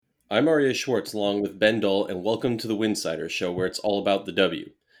I'm Arya Schwartz along with Ben Dull, and welcome to the Winsider Show, where it's all about the W.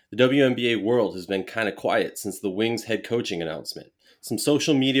 The WNBA world has been kind of quiet since the Wings head coaching announcement. Some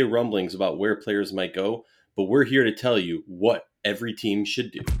social media rumblings about where players might go, but we're here to tell you what every team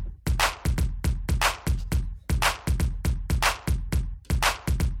should do.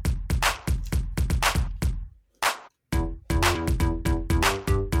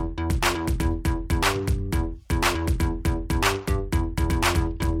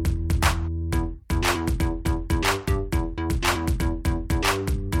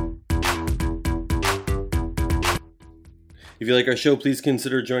 If you like our show, please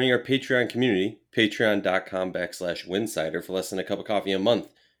consider joining our Patreon community, patreon.com/winsider. For less than a cup of coffee a month,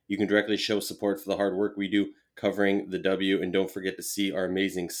 you can directly show support for the hard work we do covering the W. And don't forget to see our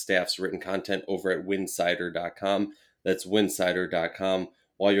amazing staff's written content over at winsider.com. That's winsider.com.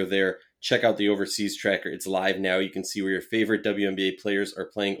 While you're there, check out the Overseas Tracker. It's live now. You can see where your favorite WNBA players are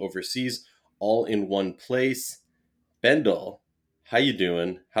playing overseas, all in one place. Bendel, how you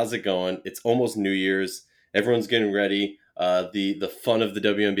doing? How's it going? It's almost New Year's. Everyone's getting ready. The fun of the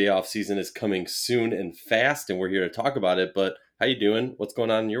WNBA offseason is coming soon and fast, and we're here to talk about it. But how you doing? What's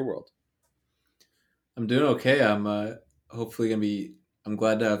going on in your world? I'm doing okay. I'm hopefully gonna be. I'm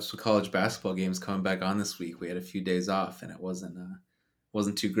glad to have some college basketball games coming back on this week. We had a few days off, and it wasn't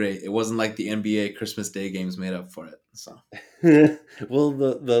too great. It wasn't like the NBA Christmas Day games made up for it. So Well,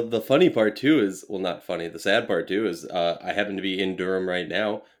 the funny part too is, well, not funny. The sad part too is I happen to be in Durham right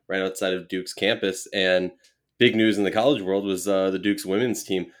now, right outside of Duke's campus, and big news in the college world was the Duke's women's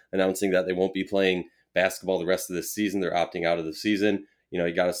team announcing that they won't be playing basketball the rest of this season. They're opting out of the season. You know,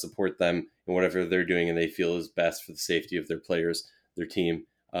 you got to support them in whatever they're doing, and they feel is best for the safety of their players, their team,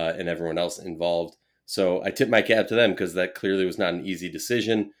 and everyone else involved. So I tip my cap to them because that clearly was not an easy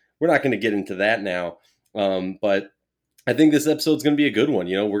decision. We're not going to get into that now, but I think this episode's going to be a good one.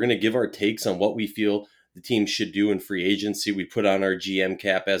 You know, we're going to give our takes on what we feel the team should do in free agency. We put on our GM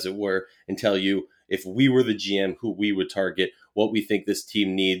cap, as it were, and tell you if we were the GM, who we would target, what we think this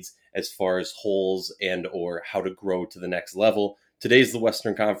team needs as far as holes and or how to grow to the next level. Today's the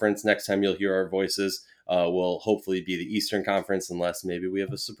Western Conference. Next time you'll hear our voices will hopefully be the Eastern Conference, unless maybe we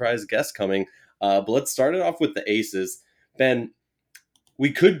have a surprise guest coming. But let's start it off with the Aces. Ben,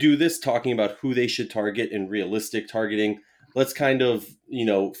 we could do this talking about who they should target and realistic targeting. Let's kind of,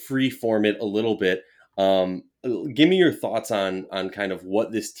 free form it a little bit. Give me your thoughts on kind of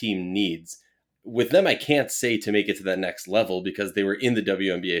what this team needs. With them, I can't say to make it to that next level because they were in the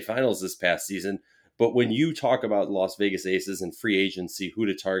WNBA finals this past season. But when you talk about Las Vegas Aces and free agency, who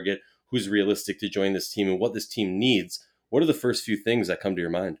to target, who's realistic to join this team, and what this team needs, what are the first few things that come to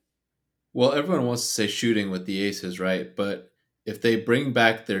your mind? well, everyone wants to say shooting with the Aces, right? But if they bring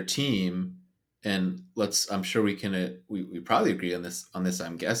back their team, and I'm sure we can, we probably agree on this. On this,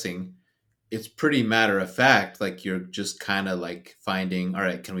 I'm guessing it's pretty matter of fact. Like you're just kind of like finding, all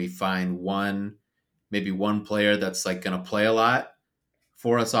right, can we find maybe one player that's like going to play a lot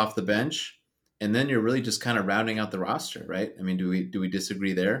for us off the bench, and then you're really just kind of rounding out the roster, right? I mean, do we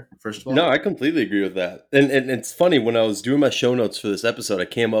disagree there? First of No, all, I completely agree with that. And it's funny, when I was doing my show notes for this episode, I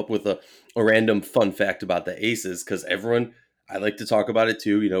came up with a random fun fact about the Aces because everyone, I like to talk about it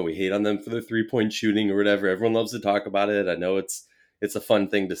too. You know, we hate on them for their 3-point shooting or whatever. Everyone loves to talk about it. I know it's a fun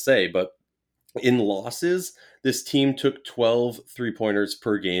thing to say, but in losses, this team took 12 3-pointers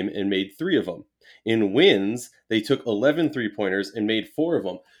per game and made 3 of them. In wins, they took 11 3-pointers and made 4 of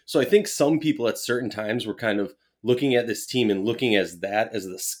them. So I think some people at certain times were kind of looking at this team and looking as that as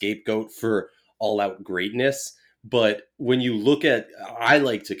the scapegoat for all out greatness. But when you look at, I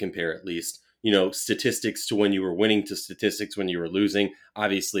like to compare at least, statistics to when you were winning to statistics when you were losing.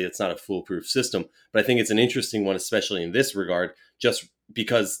 Obviously, it's not a foolproof system, but I think it's an interesting one, especially in this regard, just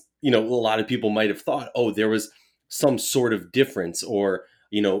because, a lot of people might have thought, oh, there was some sort of difference, or,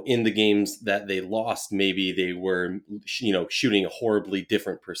 in the games that they lost, maybe they were, shooting a horribly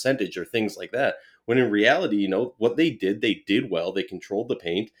different percentage or things like that. When in reality, what they did well. They controlled the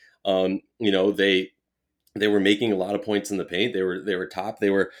paint. They were making a lot of points in the paint. They were top.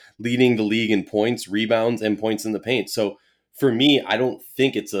 They were leading the league in points, rebounds, and points in the paint. So for me, I don't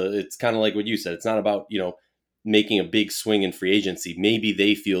think it's kind of like what you said. It's not about, making a big swing in free agency. Maybe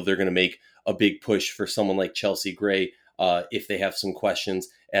they feel they're going to make a big push for someone like Chelsea Gray if they have some questions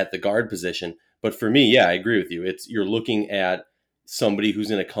at the guard position. But for me, yeah, I agree with you. You're looking at somebody who's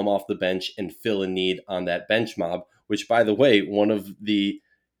going to come off the bench and fill a need on that bench mob, which, by the way, one of the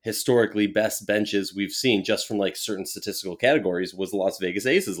historically best benches we've seen just from like certain statistical categories was the Las Vegas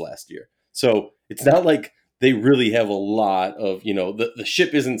Aces last year. So it's not like they really have a lot of, the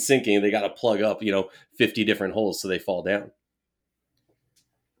ship isn't sinking. They got to plug up, 50 different holes so they fall down.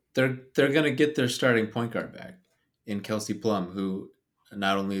 they're going to get their starting point guard back in Kelsey Plum, who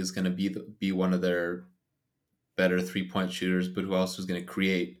not only is going to be one of their better 3-point shooters, but who also is going to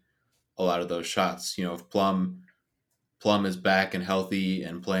create a lot of those shots. You know, if Plum is back and healthy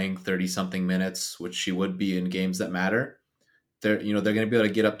and playing 30 something minutes, which she would be in games that matter, they're going to be able to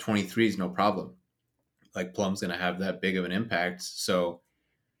get up 23s no problem. Like Plum's going to have that big of an impact. So,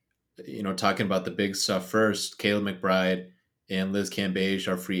 talking about the big stuff first, Caleb McBride and Liz Cambage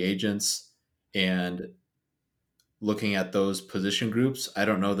are free agents, and looking at those position groups, I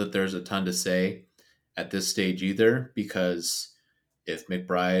don't know that there's a ton to say at this stage either, because if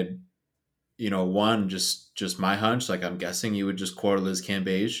McBride, one, just my hunch, like I'm guessing you would just core Liz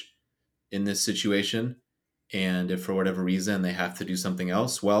Cambage in this situation. And if for whatever reason they have to do something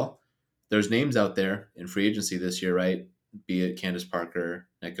else, well, there's names out there in free agency this year, right? Be it Candace Parker,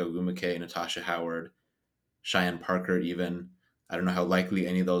 Neko Gumake, Natasha Howard, Cheyenne Parker, even. I don't know how likely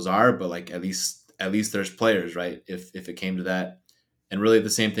any of those are, but like at least there's players, right? If it came to that. And really the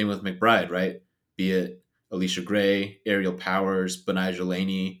same thing with McBride, right? Be it Alicia Gray, Ariel Powers, Benijah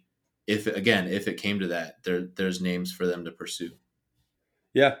Laney. If it came to that, there's names for them to pursue.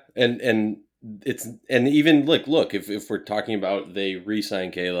 Yeah, and it's and even look if we're talking about they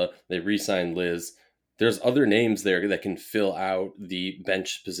re-sign Kayla, they re-sign Liz, there's other names there that can fill out the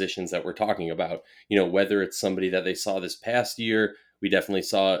bench positions that we're talking about. Whether it's somebody that they saw this past year, we definitely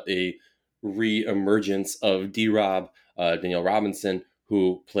saw a re-emergence of D-Rob, Danielle Robinson,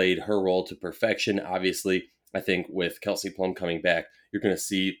 who played her role to perfection. Obviously, I think with Kelsey Plum coming back, you're going to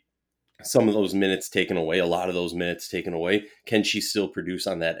see some of those minutes taken away, a lot of those minutes taken away. Can she still produce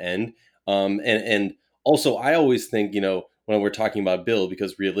on that end? And also, I always think, when we're talking about Bill,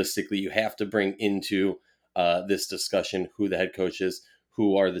 because realistically, you have to bring into this discussion who the head coach is,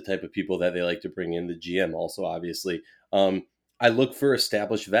 who are the type of people that they like to bring in, the GM also, obviously. I look for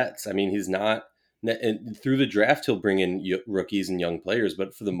established vets. I mean, he's not, and through the draft, he'll bring in rookies and young players,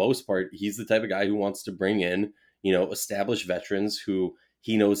 but for the most part, he's the type of guy who wants to bring in, established veterans who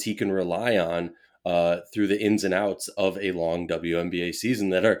he knows he can rely on through the ins and outs of a long WNBA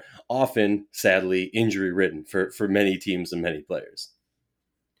season that are often, sadly, injury ridden for many teams and many players.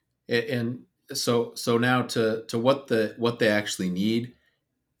 And so now to what they actually need,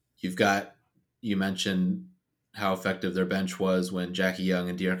 you've got, you mentioned how effective their bench was when Jackie Young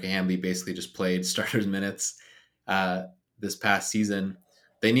and Dearica Hamley basically just played starters minutes uh, this past season.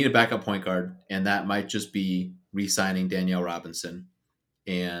 They need a backup point guard, and that might just be re-signing Danielle Robinson.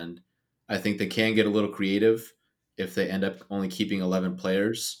 And I think they can get a little creative if they end up only keeping 11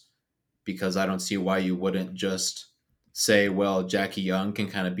 players, because I don't see why you wouldn't just say, well, Jackie Young can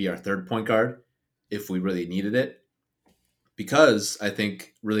kind of be our third point guard if we really needed it. Because I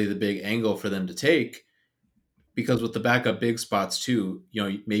think really the big angle for them to take, because with the backup big spots too,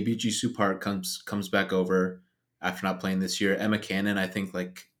 maybe Jisoo Park comes back over after not playing this year. Emma Cannon, I think,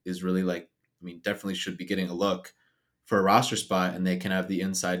 is really definitely should be getting a look for a roster spot, and they can have the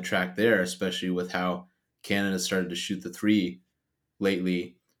inside track there, especially with how Cannon has started to shoot the three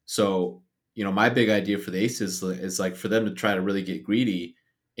lately. So, my big idea for the Aces is like for them to try to really get greedy,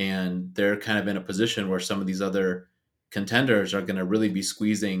 and they're kind of in a position where some of these other contenders are going to really be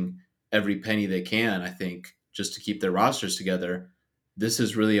squeezing every penny they can, I think, just to keep their rosters together. This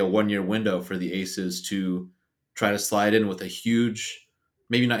is really a 1 year window for the Aces to try to slide in with a huge,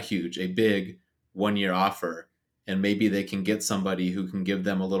 maybe not huge, a big 1 year offer. And maybe they can get somebody who can give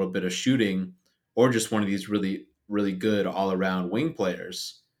them a little bit of shooting, or just one of these really, really good all around wing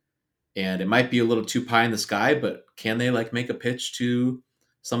players. And it might be a little too pie in the sky, but can they make a pitch to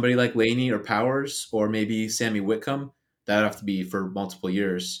somebody like Laney or Powers or maybe Sammy Whitcomb? That'd have to be for multiple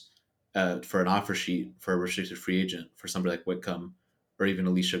years for an offer sheet for a restricted free agent for somebody like Whitcomb or even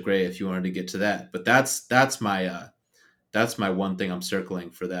Alicia Gray if you wanted to get to that. But that's my one thing I'm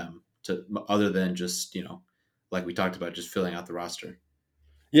circling for them, to other than just like we talked about, just filling out the roster.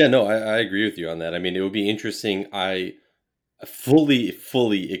 Yeah, no, I agree with you on that. I mean, it would be interesting. I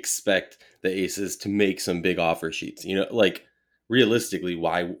fully expect the Aces to make some big offer sheets. Realistically,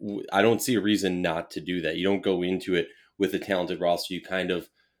 why I don't see a reason not to do that. You don't go into it with a talented roster. You kind of,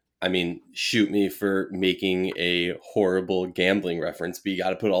 I mean, shoot me for making a horrible gambling reference, but you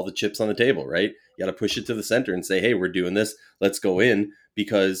got to put all the chips on the table, right? You got to push it to the center and say, hey, we're doing this. Let's go in,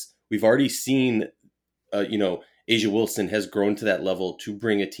 because we've already seen, Asia Wilson has grown to that level to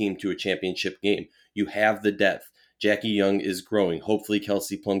bring a team to a championship game. You have the depth. Jackie Young is growing. Hopefully,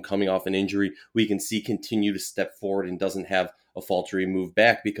 Kelsey Plum coming off an injury, we can see continue to step forward and doesn't have a faltering move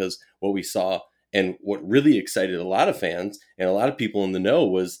back, because what we saw and what really excited a lot of fans and a lot of people in the know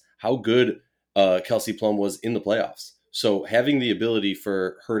was how good Kelsey Plum was in the playoffs. So having the ability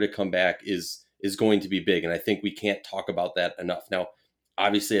for her to come back is going to be big, and I think we can't talk about that enough. Now,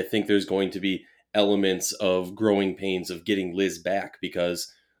 obviously, I think there's going to be elements of growing pains of getting Liz back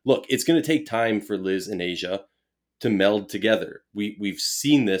because look, it's going to take time for Liz and Asia to meld together. We've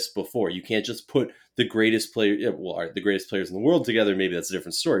seen this before. You can't just put the greatest player, well, the greatest players in the world together. Maybe that's a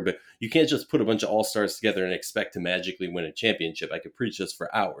different story, but you can't just put a bunch of all stars together and expect to magically win a championship. I could preach this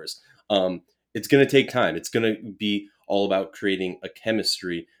for hours. It's going to take time. It's going to be all about creating a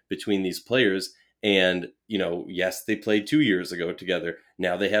chemistry between these players. And, yes, they played 2 years ago together.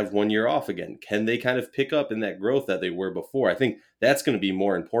 Now they have 1 year off again. Can they kind of pick up in that growth that they were before? I think that's going to be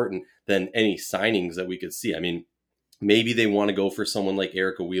more important than any signings that we could see. I mean, maybe they want to go for someone like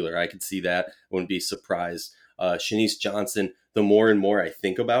Erica Wheeler. I could see that. I wouldn't be surprised. Shanice Johnson, the more and more I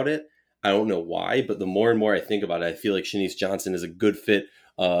think about it, I don't know why, but the more and more I think about it, I feel like Shanice Johnson is a good fit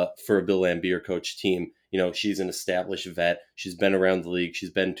for a Bill Laimbeer coach team. She's an established vet. She's been around the league.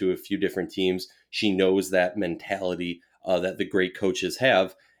 She's been to a few different teams. She knows that mentality that the great coaches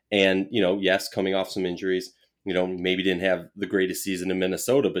have. And, yes, coming off some injuries, maybe didn't have the greatest season in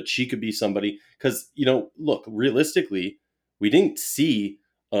Minnesota, but she could be somebody because, look, realistically, we didn't see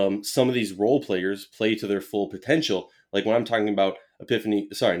some of these role players play to their full potential. Like when I'm talking about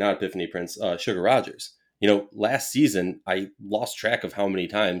not Epiphany Prince, Sugar Rogers. Last season, I lost track of how many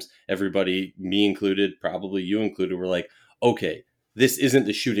times everybody, me included, probably you included, were like, okay, this isn't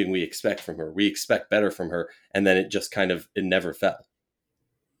the shooting we expect from her. We expect better from her. And then it just it never fell.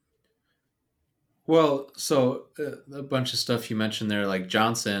 Well, so a bunch of stuff you mentioned there, like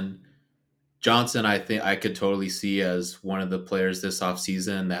Johnson, I think I could totally see as one of the players this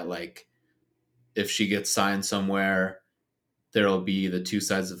offseason that, like, if she gets signed somewhere, there'll be the two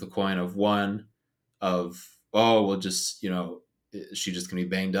sides of the coin of one of, oh, we'll just, is she just going to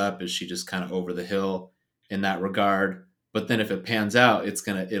be banged up? Is she just kind of over the hill in that regard? But then if it pans out,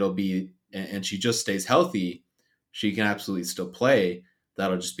 it'll be, and she just stays healthy, she can absolutely still play.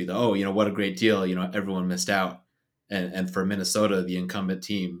 That'll just be what a great deal. Everyone missed out. And for Minnesota, the incumbent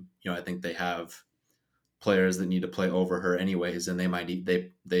team, I think they have players that need to play over her anyways, and they might need,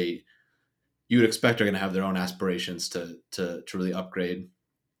 they you would expect are going to have their own aspirations to really upgrade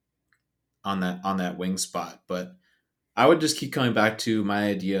on that wing spot. But I would just keep coming back to my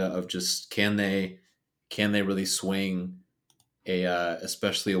idea of just can they really swing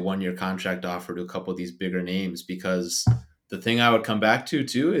especially a 1 year contract offer to a couple of these bigger names? Because the thing I would come back to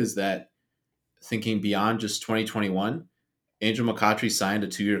too is that thinking beyond just 2021, Angel McCoughtry signed a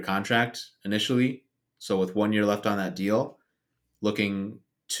 2 year contract initially. So with 1 year left on that deal, looking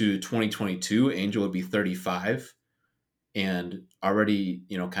to 2022, Angel would be 35 and already,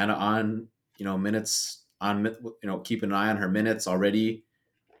 kind of on, minutes on, keeping an eye on her minutes already.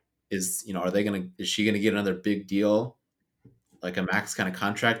 Is she going to get another big deal, like a max kind of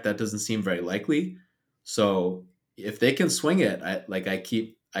contract? That doesn't seem very likely. So if they can swing it, I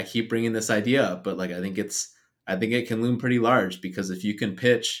keep bringing this idea up, but like, I think it can loom pretty large, because if you can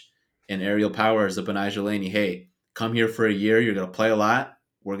pitch an Aerial Powers, a Benijah Laney, hey, come here for a year, you're going to play a lot,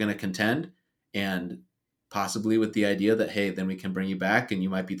 we're going to contend, and possibly with the idea that, hey, then we can bring you back and you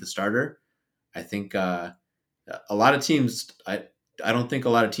might be the starter. I think a lot of teams, I don't think a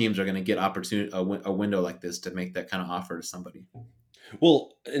lot of teams are going to get a window like this to make that kind of offer to somebody.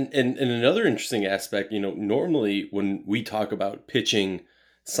 Well, and another interesting aspect, normally when we talk about pitching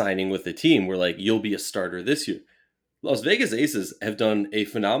signing with the team, we're like, you'll be a starter this year. Las Vegas Aces have done a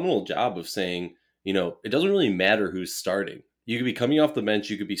phenomenal job of saying, it doesn't really matter who's starting. You could be coming off the bench,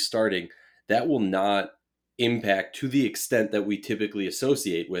 you could be starting. That will not impact to the extent that we typically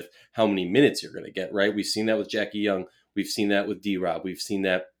associate with how many minutes you're going to get, right? We've seen that with Jackie Young. We've seen that with D-Rob. We've seen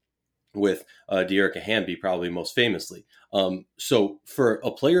that with Dearica Hamby, probably most famously. So for a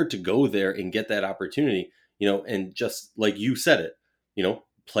player to go there and get that opportunity, and just like you said it,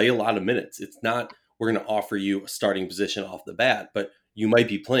 play a lot of minutes. It's not, we're going to offer you a starting position off the bat, but you might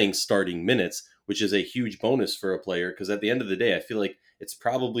be playing starting minutes, which is a huge bonus for a player. Because at the end of the day, I feel like it's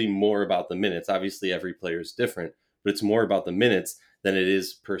probably more about the minutes. Obviously, every player is different, but it's more about the minutes than it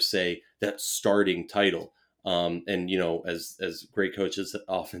is per se that starting title. And as great coaches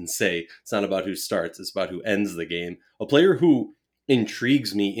often say, it's not about who starts; it's about who ends the game. A player who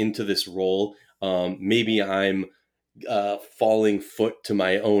intrigues me into this role. Maybe I'm falling foot to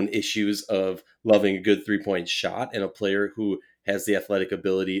my own issues of loving a good 3-point shot, and a player who has the athletic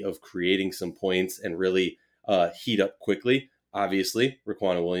ability of creating some points and really heat up quickly. Obviously,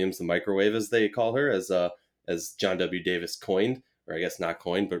 Raquana Williams, the microwave, as they call her, as John W. Davis coined, or I guess not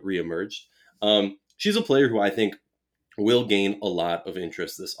coined, but reemerged. She's a player who I think will gain a lot of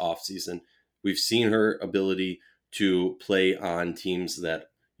interest this offseason. We've seen her ability to play on teams that,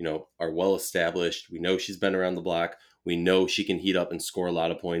 are well established. We know she's been around the block. We know she can heat up and score a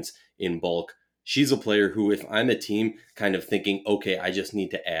lot of points in bulk. She's a player who, if I'm a team kind of thinking, okay, I just need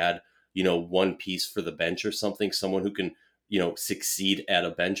to add, one piece for the bench or something, someone who can, succeed at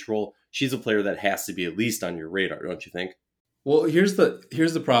a bench role, she's a player that has to be at least on your radar, don't you think? Well, here's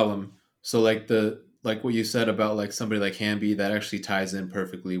the problem. So like what you said about like somebody like Hamby, that actually ties in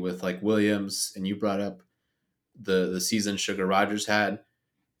perfectly with like Williams, and you brought up the season Sugar Rogers had.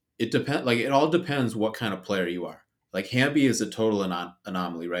 It all depends what kind of player you are. Like Hamby is a total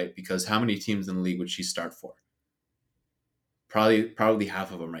anomaly, right? Because how many teams in the league would she start for? Probably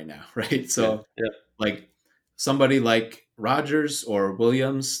half of them right now, right? Yeah. So Yeah. like somebody like Rogers or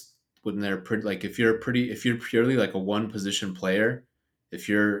Williams, when they're pretty, like if you're purely like a one position player, if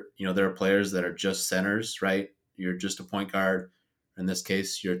you're, there are players that are just centers, right? You're just a point guard. In this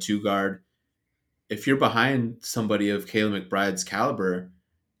case, you're a two guard. If you're behind somebody of Kayla McBride's caliber,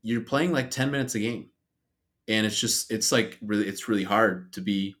 you're playing like 10 minutes a game. And it's really hard to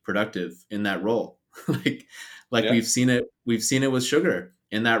be productive in that role. like like Yeah. we've seen it with Sugar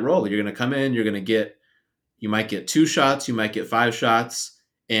in that role. You're going to come in, you might get two shots, you might get five shots,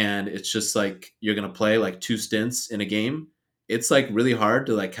 and it's just like you're going to play like two stints in a game. It's like really hard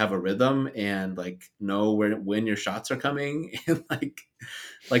to like have a rhythm and like know when your shots are coming and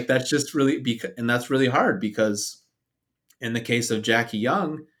like that's just and that's really hard because in the case of Jackie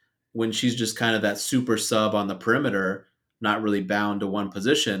Young, when she's just kind of that super sub on the perimeter, not really bound to one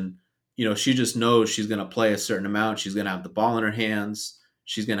position, she just knows she's going to play a certain amount. She's going to have the ball in her hands.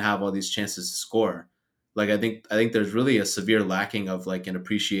 She's going to have all these chances to score. Like I think there's really a severe lacking of like an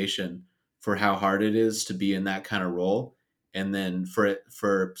appreciation for how hard it is to be in that kind of role, and then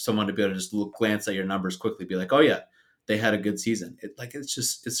for someone to be able to just glance at your numbers quickly, be like, oh yeah, they had a good season.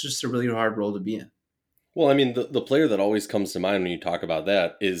 It's just a really hard role to be in. Well, I mean, the player that always comes to mind when you talk about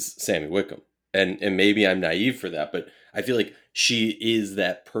that is Sammy Wickham. And maybe I'm naive for that, but I feel like she is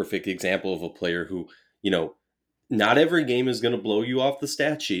that perfect example of a player who, you know, not every game is going to blow you off the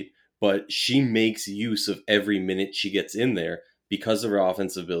stat sheet, but she makes use of every minute she gets in there because of her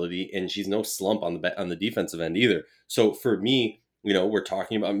offensive ability, and she's no slump on the defensive end either. So for me, we're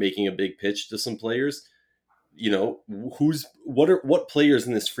talking about making a big pitch to some players. What players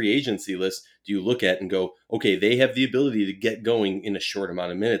in this free agency list do you look at and go, okay, they have the ability to get going in a short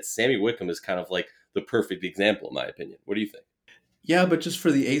amount of minutes? Sammy Wickham is kind of like the perfect example, in my opinion. What do you think? Yeah, but just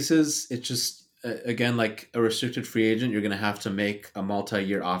for the Aces, it's just again like a restricted free agent. You're going to have to make a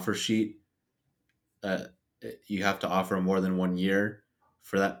multi-year offer sheet. Uh, you have to offer more than 1 year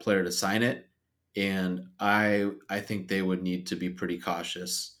for that player to sign it, and I think they would need to be pretty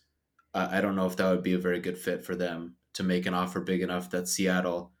cautious. I don't know if that would be a very good fit for them to make an offer big enough that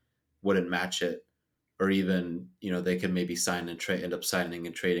Seattle wouldn't match it, or even they could maybe sign and trade, end up signing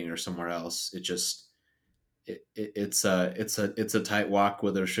and trading or somewhere else. It's a tight walk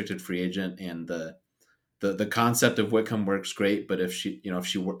with a restricted free agent, and the concept of Wickham works great. But if she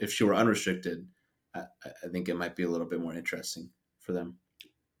were unrestricted, I think it might be a little bit more interesting for them.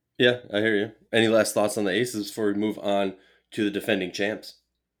 Yeah, I hear you. Any last thoughts on the Aces before we move on to the defending champs?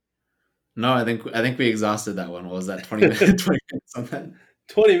 No, I think we exhausted that one. What was that 20 minutes? 20 minutes on that?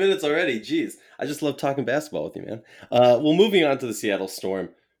 20 minutes already. Jeez. I just love talking basketball with you, man. Well, moving on to the Seattle Storm.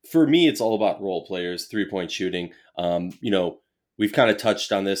 For me, it's all about role players, 3-point shooting. We've kind of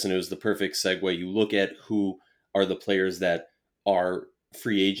touched on this, and it was the perfect segue. You look at who are the players that are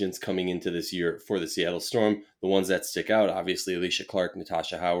free agents coming into this year for the Seattle Storm. The ones that stick out, obviously, Alicia Clark,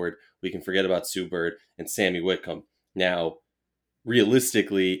 Natasha Howard. We can forget about Sue Bird and Sammy Whitcomb. Now,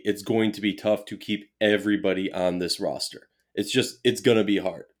 realistically, it's going to be tough to keep everybody on this roster. It's going to be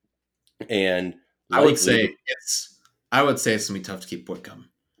hard. And I would likely, say it's gonna be tough to keep Whitcomb.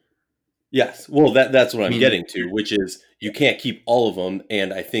 yes. Well, that's what I I'm mean, getting to, which is you can't keep all of them.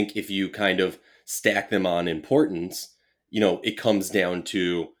 And I think if you kind of stack them on importance, it comes down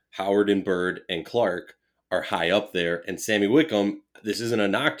to Howard and Bird and Clark are high up there, and Sammy Wickham. This isn't a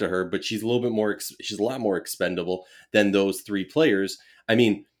knock to her, but she's a little bit more. She's a lot more expendable than those three players. I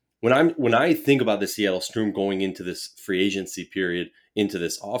mean, when I think about the Seattle Storm going into this free agency period, into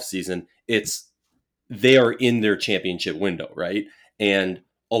this offseason, it's they are in their championship window, right? And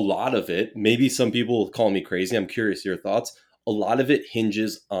a lot of it, maybe some people will call me crazy. I'm curious your thoughts. A lot of it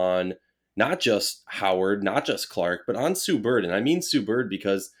hinges on not just Howard, not just Clark, but on Sue Bird. And I mean Sue Bird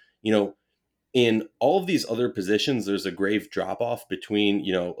because, in all of these other positions, there's a grave drop off between,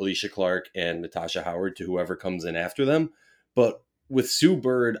 Alicia Clark and Natasha Howard to whoever comes in after them. But with Sue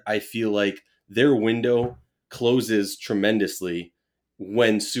Bird, I feel like their window closes tremendously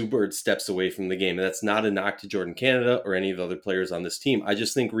when Sue Bird steps away from the game. And that's not a knock to Jordan Canada or any of the other players on this team. I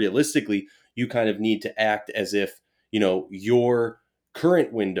just think realistically, you kind of need to act as if, your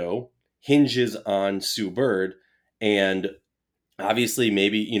current window hinges on Sue Bird. And obviously,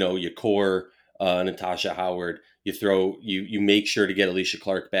 maybe, you core Natasha Howard. You make sure to get Alicia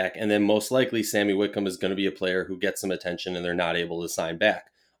Clark back, and then most likely Sammy Whitcomb is going to be a player who gets some attention, and they're not able to sign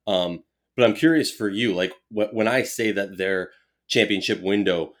back. But I'm curious for you, like when I say that their championship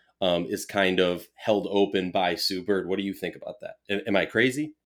window is kind of held open by Sue Bird, what do you think about that? Am I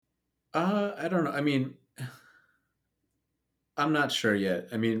crazy? I don't know. I mean, I'm not sure yet.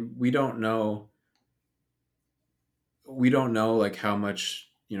 I mean, we don't know like how much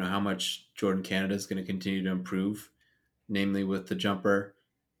Jordan Canada is going to continue to improve, namely with the jumper.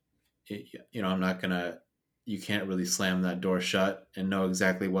 I'm not gonna. You can't really slam that door shut and know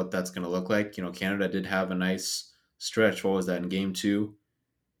exactly what that's going to look like. Canada did have a nice stretch. What was that in game two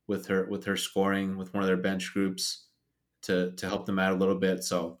with her scoring with one of their bench groups to help them out a little bit.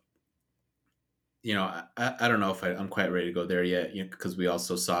 So I don't know if I'm quite ready to go there yet, because we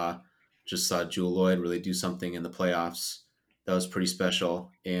also saw Jewel Lloyd really do something in the playoffs that was pretty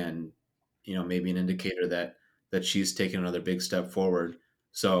special, and maybe an indicator that she's taken another big step forward.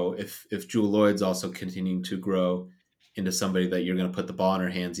 So if Jewel Lloyd's also continuing to grow into somebody that you're going to put the ball in her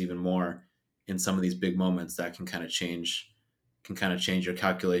hands even more in some of these big moments, that can kind of change your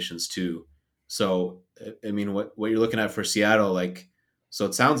calculations too. So I mean, what you're looking at for Seattle, like, so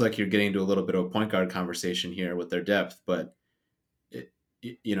it sounds like you're getting into a little bit of a point guard conversation here with their depth, but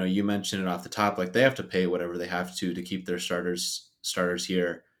you mentioned it off the top, like they have to pay whatever they have to keep their starters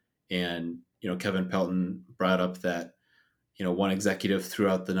here, and Kevin Pelton brought up that one executive threw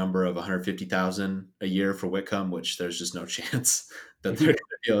out the number of 150,000 a year for Whitcomb, which there's just no chance that they're going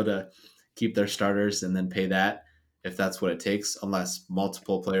to be able to keep their starters and then pay that if that's what it takes, unless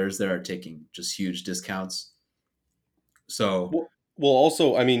multiple players there are taking just huge discounts. So Well,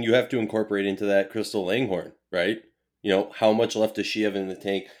 also, I mean, you have to incorporate into that Crystal Langhorn, right? How much left does she have in the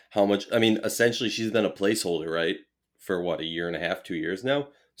tank? How much? I mean, essentially, she's been a placeholder, right, for what, a year and a half, 2 years now.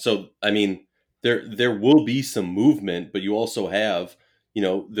 So, I mean, there will be some movement, but you also have,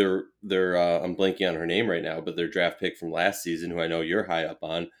 their I'm blanking on her name right now, but their draft pick from last season, who I know you're high up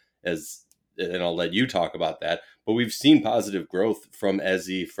on, as and I'll let you talk about that. But we've seen positive growth from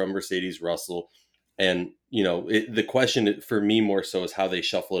Ezzy, from Mercedes Russell, and the question for me more so is how they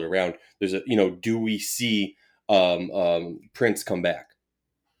shuffle it around. There's do we see Prince come back,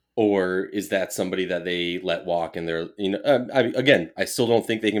 or is that somebody that they let walk? And they're again, I still don't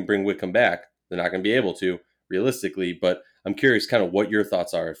think they can bring Wickham back. They're not going to be able to realistically, but I'm curious kind of what your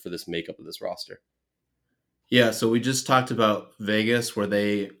thoughts are for this makeup of this roster. yeah, so we just talked about Vegas, where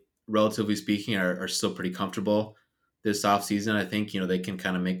they, relatively speaking, are still pretty comfortable this offseason. I think they can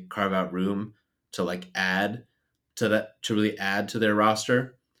kind of carve out room to like add to that, to really add to their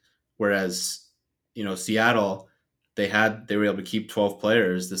roster. Whereas, Seattle, they were able to keep 12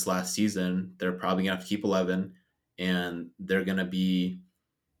 players this last season. They're probably gonna have to keep 11, and they're gonna be,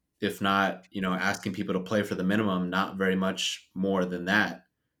 if not, asking people to play for the minimum, not very much more than that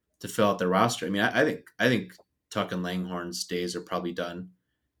to fill out their roster. I mean, I think Tuck and Langhorn's days are probably done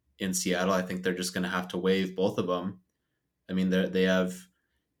in Seattle. I think they're just gonna have to waive both of them. I mean, they have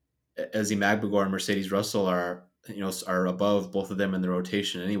Ezzy Magbagor and Mercedes Russell are above both of them in the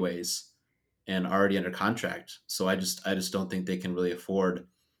rotation anyways, and already under contract. So I just don't think they can really afford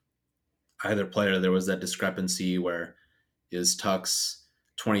either player. There was that discrepancy where is Tuck's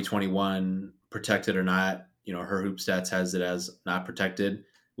 2021 protected or not? Her hoop stats has it as not protected,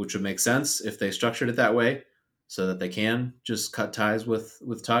 which would make sense if they structured it that way, so that they can just cut ties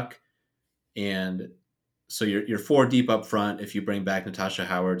with Tuck. And so you're four deep up front if you bring back Natasha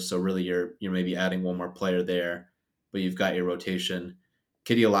Howard. So really you're maybe adding one more player there, but you've got your rotation.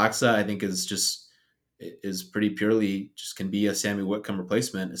 Kitty Alaxa, I think, is pretty purely just can be a Sammy Whitcomb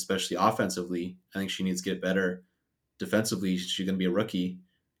replacement, especially offensively. I think she needs to get better defensively. She's going to be a rookie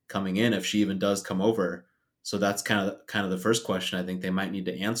coming in if she even does come over. So that's kind of the first question I think they might need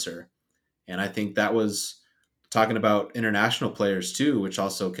to answer. And I think that was talking about international players too, which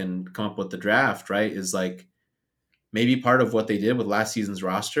also can come up with the draft, right? Is like maybe part of what they did with last season's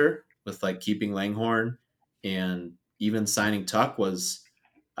roster with like keeping Langhorn and even signing Tuck was,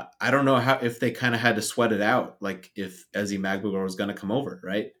 I don't know how, if they kind of had to sweat it out, like if Ezzy Magbagor was going to come over,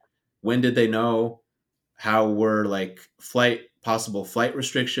 right? When did they know? How were like possible flight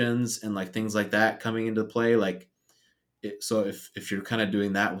restrictions and like things like that coming into play? Like, so if you're kind of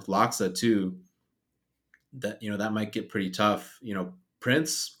doing that with Loxa too, that that might get pretty tough.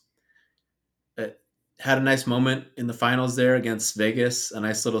 Prince, uh, had a nice moment in the finals there against Vegas, a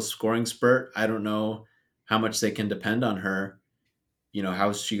nice little scoring spurt. I don't know how much they can depend on her. How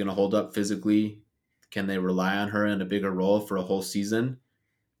is she going to hold up physically? Can they rely on her in a bigger role for a whole season?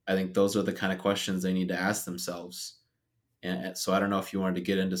 I think those are the kind of questions they need to ask themselves. And so I don't know if you wanted to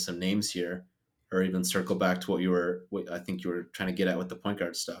get into some names here or even circle back to what I think you were trying to get at with the point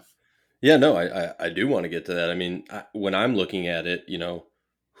guard stuff. Yeah, no, I do want to get to that. I mean, when I'm looking at it,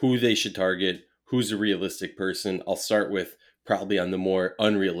 who they should target, who's a realistic person. I'll start with probably on the more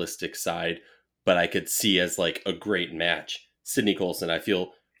unrealistic side, but I could see as like a great match. Sydney Colson, I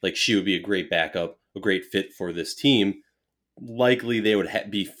feel like she would be a great backup, a great fit for this team. Likely they would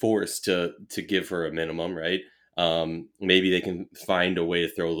be forced to give her a minimum, right? Maybe they can find a way to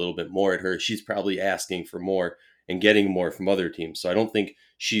throw a little bit more at her. She's probably asking for more and getting more from other teams. So I don't think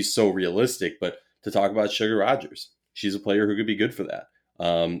she's so realistic. But to talk about Sugar Rogers, she's a player who could be good for that.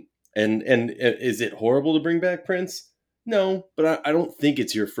 And is it horrible to bring back Prince? No, but I don't think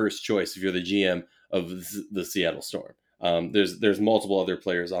it's your first choice if you're the GM of the Seattle Storm. There's multiple other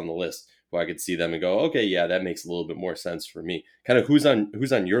players on the list who I could see them and go, okay, yeah, that makes a little bit more sense for me. Kind of who's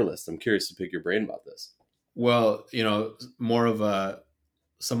on your list? I'm curious to pick your brain about this. Well, more of a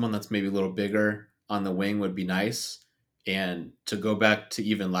someone that's maybe a little bigger on the wing would be nice. And to go back to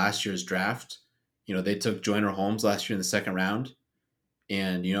even last year's draft, they took Joyner Holmes last year in the second round,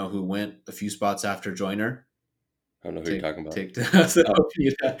 and who went a few spots after Joyner. I don't know who you're Take talking about. take. So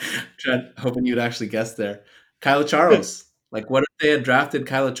Oh, hoping you'd actually guess there. Kyla Charles. Like, what if they had drafted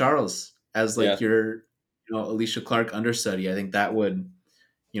Kyla Charles as yeah, like your, Alicia Clark understudy? I think that would,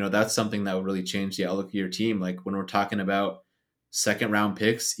 that's something that would really change the outlook of your team. Like when we're talking about second round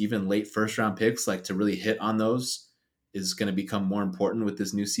picks, even late first round picks, like to really hit on those is going to become more important with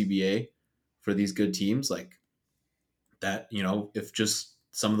this new CBA for these good teams. Like that, if just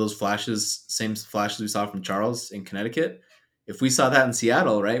some of those flashes, same flashes we saw from Charles in Connecticut, if we saw that in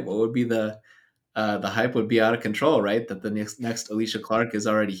Seattle, right, what would be the hype would be out of control, right? That the next Alicia Clark is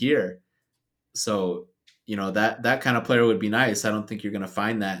already here. So, that kind of player would be nice. I don't think you're going to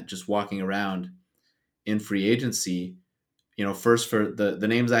find that just walking around in free agency. First for the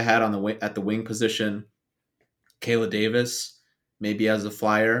names I had on the at the wing position, Kayla Davis, maybe as a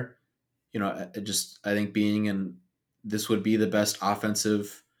flyer. I think being in this would be the best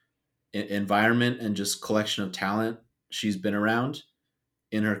offensive environment and just collection of talent she's been around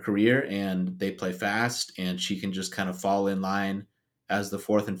in her career, and they play fast, and she can just kind of fall in line as the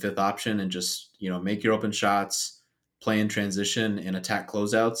fourth and fifth option and just make your open shots, play in transition, and attack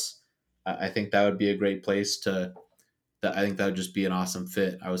closeouts. I think that would be a great place to. That I think that would just be an awesome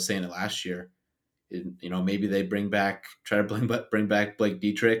fit. I was saying it last year. Maybe they try to bring back Blake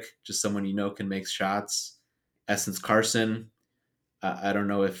Dietrich, just someone can make shots. Essence Carson. I don't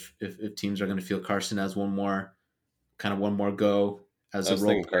know if teams are going to feel Carson as one more go as I a was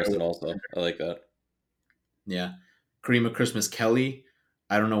role thinking player. Carson also. I like that. Yeah. Karima Christmas Kelly.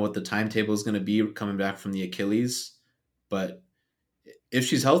 I don't know what the timetable is going to be coming back from the Achilles, but if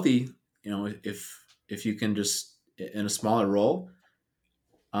she's healthy, if you can just in a smaller role,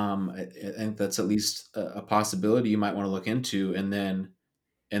 I think that's at least a possibility you might want to look into. And then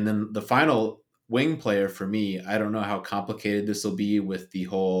the final wing player for me, I don't know how complicated this will be with the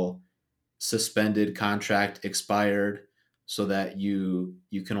whole suspended contract expired so that you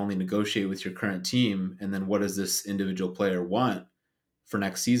can only negotiate with your current team, and then what does this individual player want for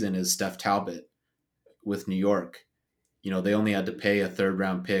next season is Steph Talbot with New York. They only had to pay a third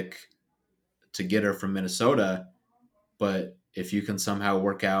round pick to get her from Minnesota, but if you can somehow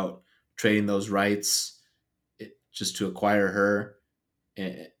work out trading those rights just to acquire her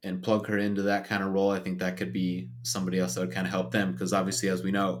and plug her into that kind of role, I think that could be somebody else that would kind of help them, because obviously, as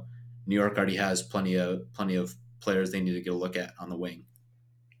we know, New York already has plenty of players they need to get a look at on the wing.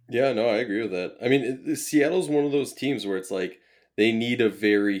 Yeah, no, I agree with that. I mean, Seattle's one of those teams where it's like they need a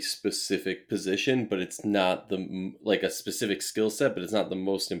very specific position, but it's not like a specific skill set, but it's not the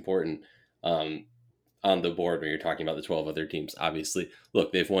most important um, on the board when you're talking about the 12 other teams. Obviously,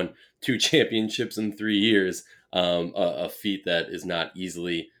 look, they've won two championships in 3 years, a feat that is not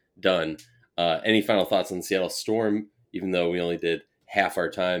easily done. Any final thoughts on the Seattle Storm? Even though we only did half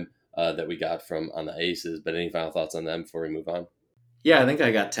our time that we got from on the Aces, but any final thoughts on them before we move on? Yeah, I think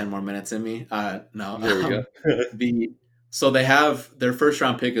I got 10 more minutes in me. No, There we go. the so they have their first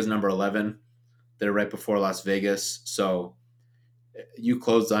round pick is number 11. They're right before Las Vegas, so you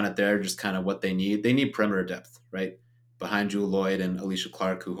closed on it there. Just kind of what they need. They need perimeter depth, right? Behind Jewel Lloyd and Alicia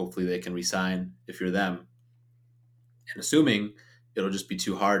Clark, who hopefully they can resign if you're them. And assuming it'll just be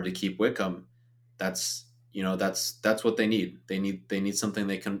too hard to keep Wickham, that's that's what they need. They need somebody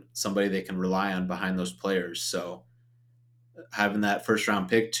they can rely on behind those players. So having that first round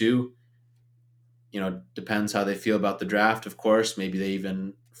pick too, depends how they feel about the draft. Of course, maybe they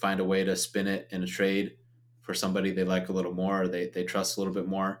even find a way to spin it in a trade for somebody they like a little more, or they trust a little bit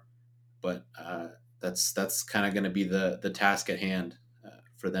more. But that's kind of going to be the task at hand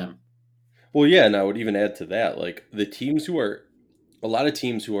for them. Well, yeah, and I would even add to that, like the teams who are a lot of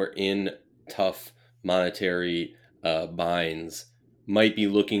teams who are in tough monetary binds might be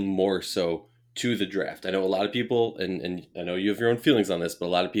looking more so to the draft. I know a lot of people, and I know you have your own feelings on this, but a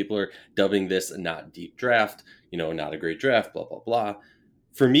lot of people are dubbing this a not deep draft, not a great draft, blah, blah, blah.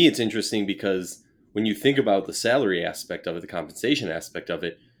 For me, it's interesting because when you think about the salary aspect of it, the compensation aspect of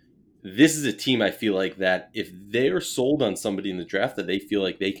it, this is a team I feel like that if they're sold on somebody in the draft that they feel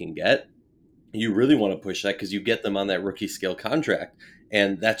like they can get, you really want to push that because you get them on that rookie scale contract,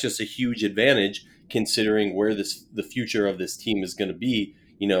 and that's just a huge advantage considering where the future of this team is going to be.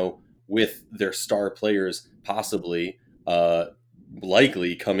 With their star players possibly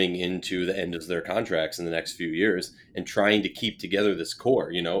likely coming into the end of their contracts in the next few years, and trying to keep together this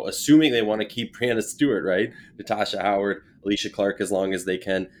core. Assuming they want to keep Brianna Stewart, right, Natasha Howard, Alicia Clark as long as they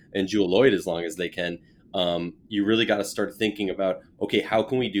can, and Jewel Lloyd as long as they can. You really got to start thinking about, okay, how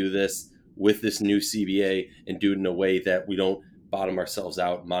can we do this with this new CBA and do it in a way that we don't bottom ourselves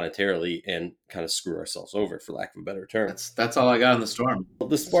out monetarily and kind of screw ourselves over, for lack of a better term. That's all I got on the Storm.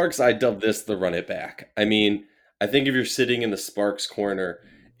 The Sparks, I dub this the run it back. I mean, I think if you're sitting in the Sparks corner,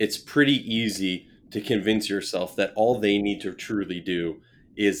 it's pretty easy to convince yourself that all they need to truly do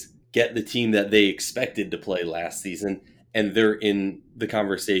is get the team that they expected to play last season, and they're in the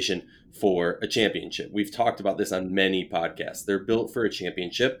conversation for a championship. We've talked about this on many podcasts. They're built for a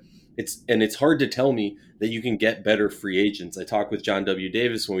championship. It's hard to tell me that you can get better free agents. I talked with John W.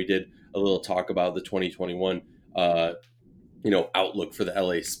 Davis when we did a little talk about the 2021 outlook for the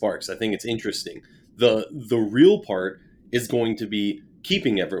LA Sparks. I think it's interesting. The real part is going to be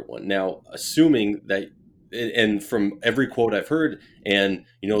keeping everyone. Now, assuming that, and from every quote I've heard, and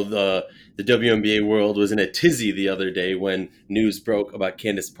the WNBA world was in a tizzy the other day when news broke about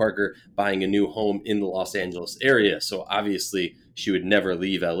Candace Parker buying a new home in the Los Angeles area. So obviously she would never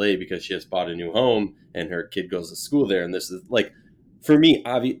leave LA because she just bought a new home and her kid goes to school there. And this is like, for me,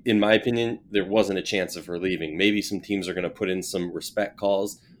 in my opinion, there wasn't a chance of her leaving. Maybe some teams are going to put in some respect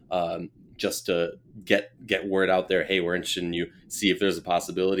calls just to get word out there. Hey, we're interested in you. See if there's a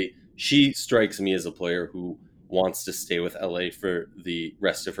possibility. She strikes me as a player who wants to stay with LA for the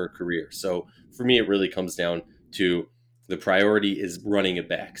rest of her career. So for me, it really comes down to the priority is running it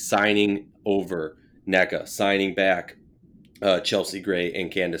back, signing over Nneka, signing back Chelsea Gray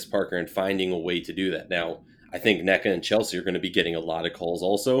and Candace Parker, and finding a way to do that. Now, I think Nneka and Chelsea are going to be getting a lot of calls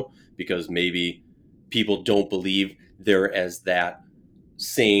also because maybe people don't believe they're as that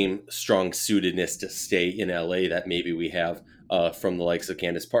same strong suitedness to stay in LA that maybe we have from the likes of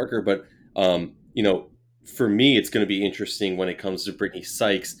Candace Parker. But, for me, it's going to be interesting when it comes to Brittany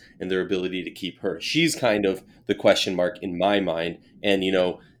Sykes and their ability to keep her. She's kind of the question mark in my mind. And,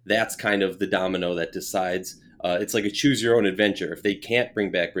 that's kind of the domino that decides. It's like a choose your own adventure. If they can't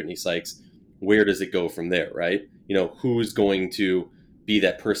bring back Brittany Sykes, where does it go from there, right? Who's going to be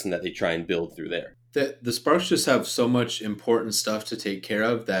that person that they try and build through there? The Sparks just have so much important stuff to take care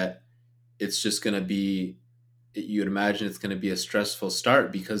of that it's just going to be, you'd imagine it's going to be a stressful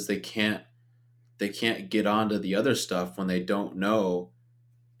start because they can't get onto the other stuff when they don't know,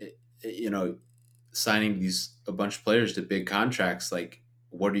 you know, signing these a bunch of players to big contracts. Like,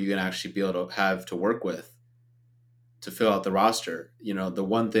 what are you going to actually be able to have to work with to fill out the roster? The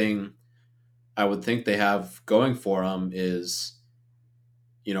one thing I would think they have going for them is,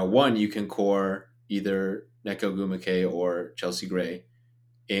 one, you can core either Neko Gumake or Chelsea Gray.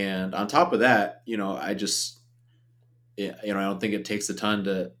 And on top of that, I don't think it takes a ton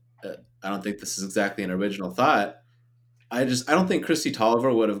to, I don't think this is exactly an original thought. I don't think Christy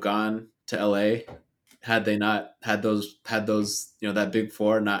Tolliver would have gone to LA had they not had those, that big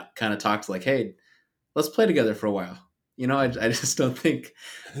four not kind of talked like, hey, let's play together for a while. I just don't think,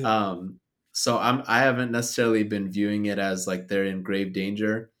 so I haven't necessarily been viewing it as like they're in grave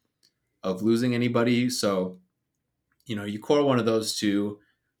danger of losing anybody. So, you core one of those two,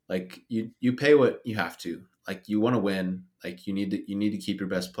 like you pay what you have to. Like, you want to win, like you need to keep your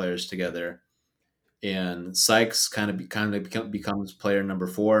best players together. And Sykes becomes player number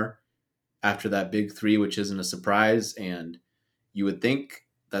 4 after that big 3, which isn't a surprise. And you would think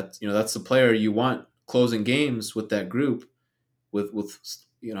that that's the player you want closing games with that group, with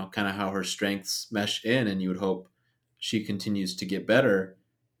kind of how her strengths mesh in, and you would hope she continues to get better.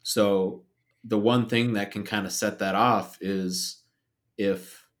 So the one thing that can kind of set that off is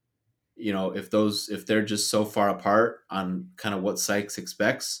if if they're just so far apart on kind of what Sykes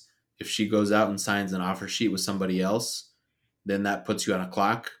expects. If she goes out and signs an offer sheet with somebody else, then that puts you on a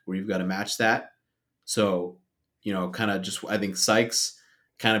clock where you've got to match that. So, kind of just I think Sykes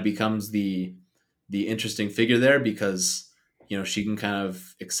kind of becomes the interesting figure there because she can kind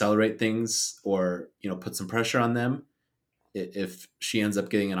of accelerate things or put some pressure on them if she ends up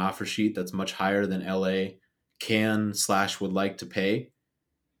getting an offer sheet that's much higher than LA can/would like to pay.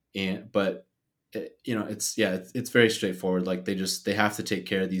 And but it's very straightforward. Like they have to take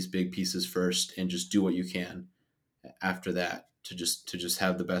care of these big pieces first and just do what you can after that to just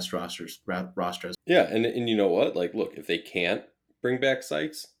have the best rosters. Yeah, and you know what? Like, look, if they can't bring back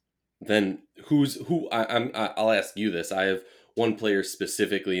Sykes, then who? I'll ask you this. I have one player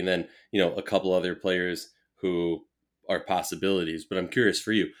specifically, and then a couple other players who are possibilities. But I'm curious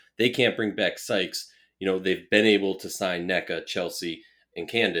for you. They can't bring back Sykes. They've been able to sign NECA, Chelsea, and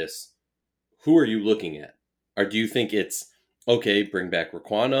Candace. Who are you looking at? Or do you think it's okay, bring back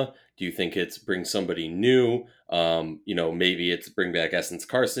Raquana? Do you think it's bring somebody new? Maybe it's bring back Essence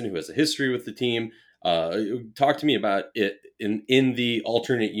Carson, who has a history with the team. Talk to me about it in the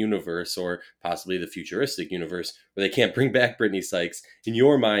alternate universe or possibly the futuristic universe where they can't bring back Brittany Sykes. In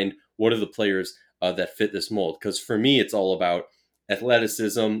your mind, what are the players that fit this mold? Because for me, it's all about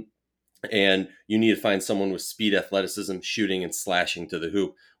athleticism, and you need to find someone with speed, athleticism, shooting, and slashing to the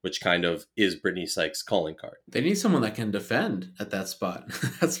hoop, which kind of is Brittany Sykes' calling card. They need someone that can defend at that spot.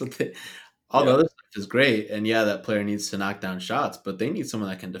 That's what they. All the Yeah. other stuff is great, and yeah, that player needs to knock down shots, but they need someone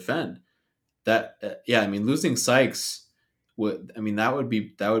that can defend. That yeah, I mean, losing Sykes that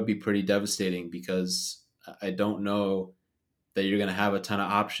would be pretty devastating because I don't know that you're going to have a ton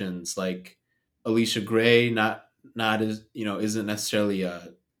of options like Alicia Gray. Not as isn't necessarily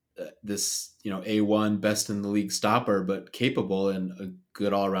this A1 best in the league stopper, but capable and a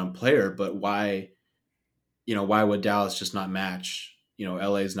good all around player. But why would Dallas just not match?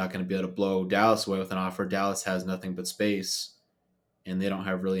 LA is not going to be able to blow Dallas away with an offer. Dallas has nothing but space, and they don't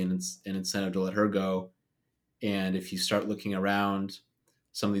have really an incentive to let her go. And if you start looking around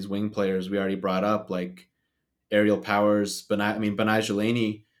some of these wing players we already brought up, like Aerial Powers, Benai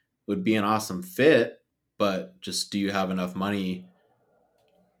Jelani would be an awesome fit, but just do you have enough money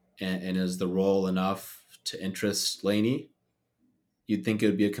and is the role enough to interest Laney? You'd think it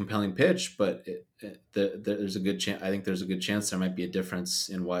would be a compelling pitch, but there's a good chance. I think there's a good chance there might be a difference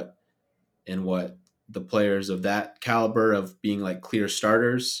in what the players of that caliber of being like clear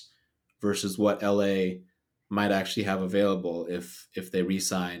starters versus what LA might actually have available if they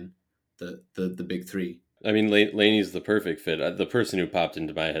re-sign the big three. I mean, Laney's the perfect fit. The person who popped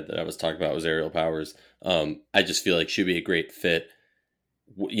into my head that I was talking about was Aerial Powers. I just feel like she'd be a great fit.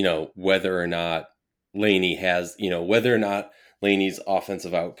 Whether or not whether or not Laney's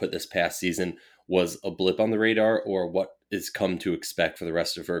offensive output this past season was a blip on the radar or what is come to expect for the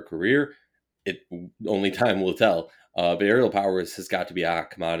rest of her career, it only time will tell. But Aerial Powers has got to be a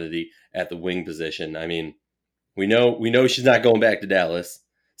hot commodity at the wing position. I mean, we know she's not going back to Dallas,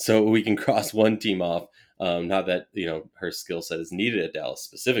 so we can cross one team off. Not that her skill set is needed at Dallas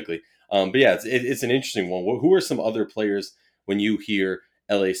specifically. But yeah, it's an interesting one. Who are some other players when you hear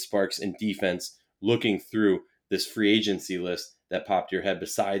LA Sparks in defense looking through this free agency list that popped your head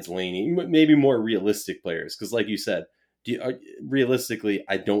besides Laney? Maybe more realistic players, because like you said, realistically,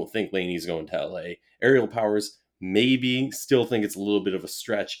 I don't think Laney's going to LA. Aerial Powers maybe still think it's a little bit of a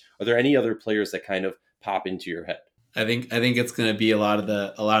stretch. Are there any other players that kind of pop into your head? I think it's going to be a lot of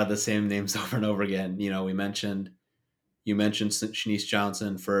the same names over and over again. You mentioned Shanice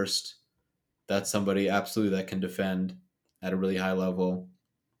Johnson first. That's somebody absolutely that can defend at a really high level.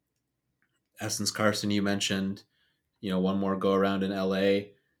 Essence Carson, you mentioned. One more go around in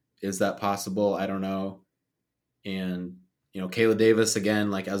LA. Is that possible? I don't know. And Kayla Davis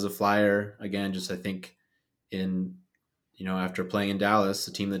again, like as a flyer again, just I think in after playing in Dallas,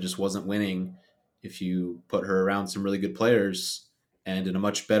 a team that just wasn't winning, if you put her around some really good players and in a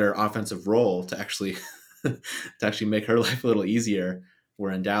much better offensive role to actually to actually make her life a little easier.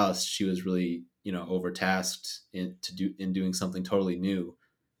 Where in Dallas, she was really overtasked in doing something totally new.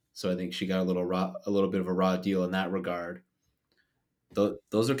 So I think she got a little bit of a raw deal in that regard.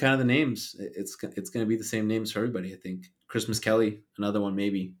 Those are kind of the names. It's going to be the same names for everybody. I think Christmas Kelly, another one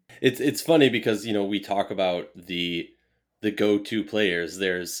maybe. It's funny because we talk about the go-to players.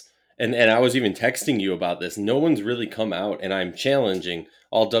 And I was even texting you about this. No one's really come out, and I'm challenging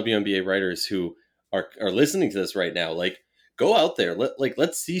all WNBA writers who are listening to this right now. Like, go out there.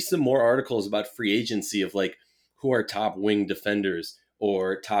 Let's see some more articles about free agency of like who are top wing defenders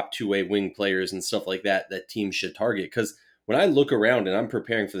or top two-way wing players and stuff like that that teams should target. Because when I look around and I'm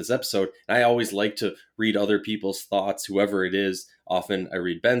preparing for this episode, and I always like to read other people's thoughts, whoever it is. Often I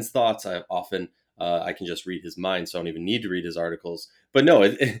read Ben's thoughts. I can just read his mind, so I don't even need to read his articles. But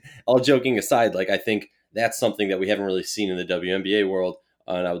no, all joking aside, like I think that's something that we haven't really seen in the WNBA world,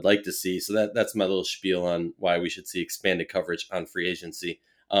 and I would like to see. So that's my little spiel on why we should see expanded coverage on free agency.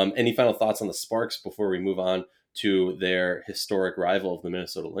 Any final thoughts on the Sparks before we move on to their historic rival of the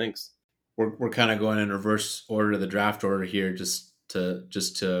Minnesota Lynx? We're kind of going in reverse order to the draft order here, just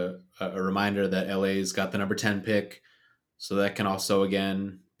to a reminder that LA's got the number 10 pick, so that can also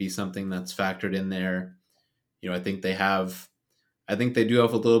again be something that's factored in there. I think they do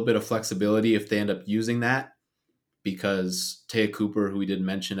have a little bit of flexibility if they end up using that, because Taya Cooper, who we didn't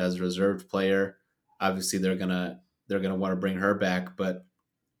mention as a reserved player, obviously they're gonna want to bring her back, but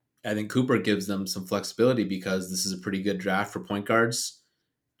I think Cooper gives them some flexibility because this is a pretty good draft for point guards,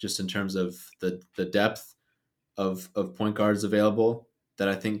 just in terms of the depth of point guards available that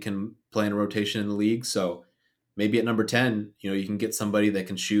I think can play in a rotation in the league. So maybe at number 10, you can get somebody that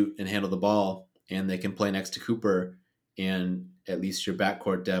can shoot and handle the ball, and they can play next to Cooper, and at least your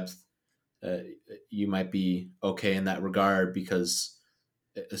backcourt depth, you might be okay in that regard, because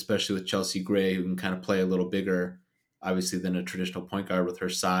especially with Chelsea Gray, who can kind of play a little bigger, obviously, than a traditional point guard with her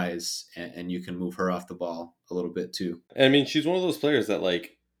size, and you can move her off the ball a little bit too. I mean, she's one of those players that,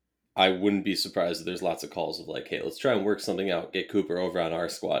 like, I wouldn't be surprised if there's lots of calls of like, hey, let's try and work something out, get Cooper over on our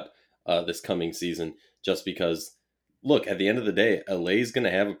squad this coming season, just because, look, at the end of the day, LA's going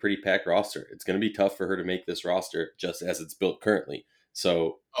to have a pretty packed roster. It's going to be tough for her to make this roster just as it's built currently.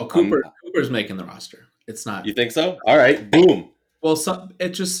 So, Cooper's making the roster. It's not. You think so? All right, boom. Well, it's not.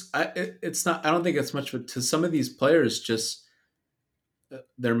 I don't think it's much. To some of these players, just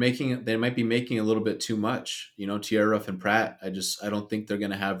they might be making a little bit too much. Tierra Ruff and Pratt. I don't think they're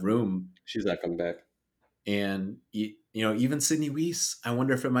going to have room. She's not coming back. And even Sydney Weiss, I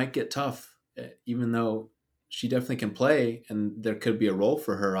wonder if it might get tough, even though she definitely can play, and there could be a role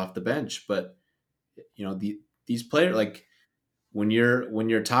for her off the bench. But these players, like when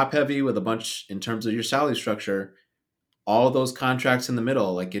you're top heavy with a bunch in terms of your salary structure, all those contracts in the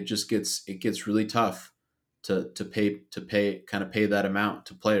middle, like it gets really tough to pay that amount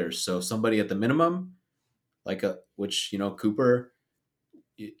to players. So somebody at the minimum, which Cooper,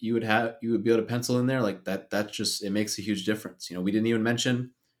 you would be able to pencil in there like that. That's just, it makes a huge difference. We didn't even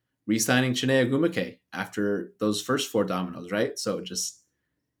mention re-signing Chiney Ogwumike after those first 4 dominoes, right? So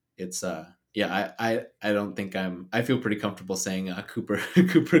I don't think I feel pretty comfortable saying Cooper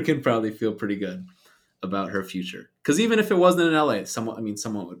can probably feel pretty good about her future, because even if it wasn't in LA, someone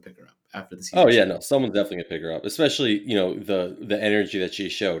would pick her up after the season. Oh yeah, no, someone's definitely gonna pick her up, especially the energy that she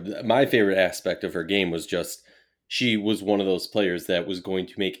showed. My favorite aspect of her game was just she was one of those players that was going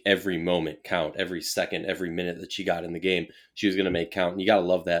to make every moment count, every second, every minute that she got in the game, she was going to make count. And you got to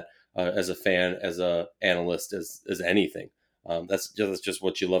love that as a fan, as a analyst, as anything. That's just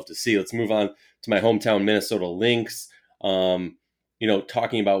what you love to see. Let's move on to my hometown Minnesota Lynx. Talking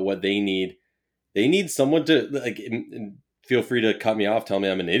about what they need. They need someone to, like, and feel free to cut me off, tell me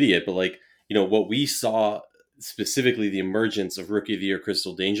I'm an idiot, but what we saw, specifically the emergence of Rookie of the Year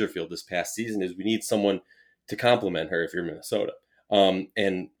Crystal Dangerfield this past season, is we need someone to complement her if you're Minnesota.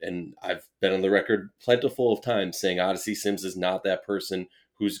 And I've been on the record plentiful of times saying Odyssey Sims is not that person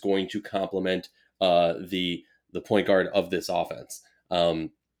who's going to complement the point guard of this offense.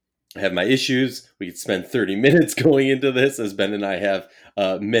 I have my issues. We could spend 30 minutes going into this, as Ben and I have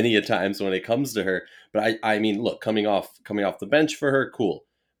many a times when it comes to her. But I mean, look, coming off the bench for her, cool.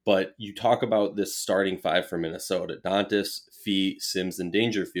 But you talk about this starting 5 for Minnesota: Dantas, Fee, Sims, and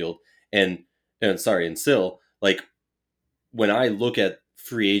Dangerfield, and Sill. Like, when I look at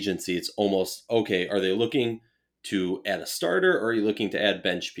free agency, it's almost, okay, are they looking to add a starter, or are you looking to add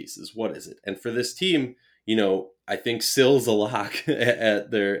bench pieces? What is it? And for this team, I think Sill's a lock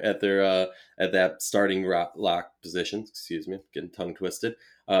at that starting lock position. Excuse me, getting tongue twisted.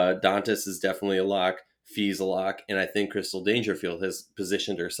 Dantas is definitely a lock. Fee's a lock, and I think Crystal Dangerfield has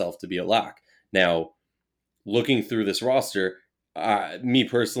positioned herself to be a lock. Now, looking through this roster, me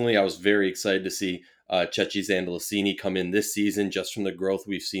personally, I was very excited to see Ceci Zandalicini come in this season, just from the growth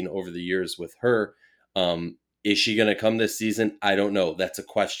we've seen over the years with her. Is she going to come this season? I don't know. That's a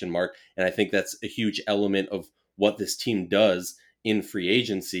question mark. And I think that's a huge element of what this team does in free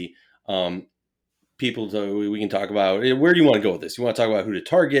agency. We can talk about, where do you want to go with this? You want to talk about who to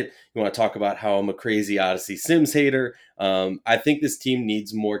target? You want to talk about how I'm a crazy Odyssey Sims hater? I think this team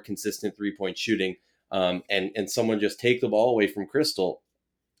needs more consistent 3-point shooting, and someone just take the ball away from Crystal,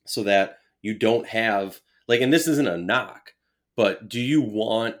 so that you don't have, and this isn't a knock, But do you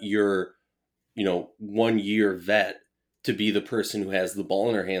want your, 1 year vet to be the person who has the ball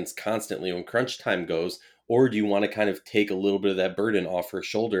in her hands constantly when crunch time goes? Or do you want to kind of take a little bit of that burden off her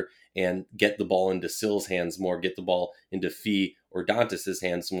shoulder and get the ball into Sill's hands more, get the ball into Fee or Dantas's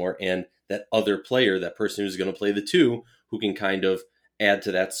hands more, and that other player, that person who's going to play the two, who can kind of add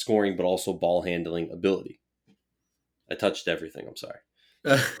to that scoring but also ball handling ability? I touched everything. I'm sorry.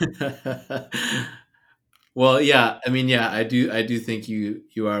 Well, yeah, I mean, yeah, I do think you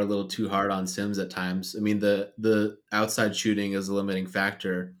are a little too hard on Sims at times. I mean, the outside shooting is a limiting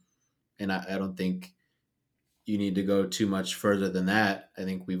factor, and I don't think you need to go too much further than that. I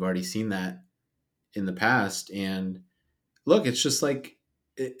think we've already seen that in the past. And look, it's just like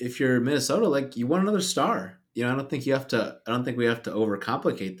if you're Minnesota, like you want another star. I don't think you have to. I don't think we have to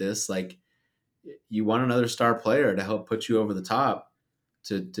overcomplicate this. Like you want another star player to help put you over the top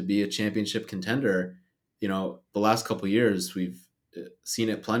to be a championship contender. The last couple of years we've seen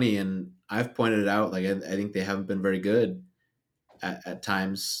it plenty, and I've pointed it out. Like I think they haven't been very good at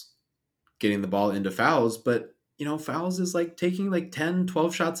times getting the ball into fouls, but fouls is like taking like 10,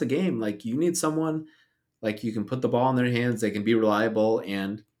 12 shots a game. Like you need someone like you can put the ball in their hands, they can be reliable,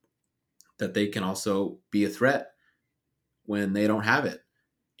 and that they can also be a threat when they don't have it.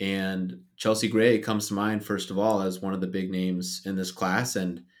 And Chelsea Gray comes to mind first of all as one of the big names in this class.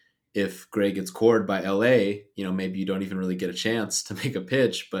 And if Gray gets cored by LA, maybe you don't even really get a chance to make a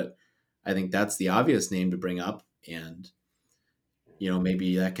pitch, but I think that's the obvious name to bring up. And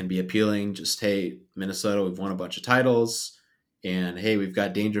maybe that can be appealing. Just, hey, Minnesota, we've won a bunch of titles, and hey, we've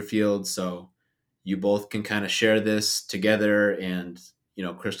got Dangerfield, so you both can kind of share this together. And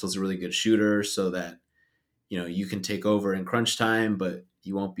Crystal's a really good shooter, so that you can take over in crunch time, but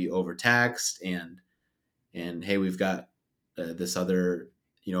you won't be overtaxed. And hey, we've got this other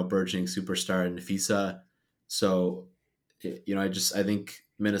burgeoning superstar in Nafisa. So I think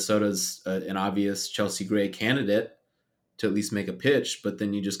Minnesota's an obvious Chelsea Gray candidate to at least make a pitch, but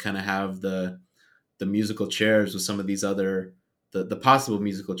then you just kind of have the musical chairs with some of these other the possible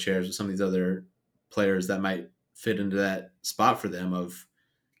musical chairs with some of these other players that might fit into that spot for them of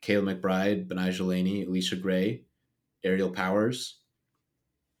Caleb McBride, Benai Laney, Alicia Gray, Aerial Powers.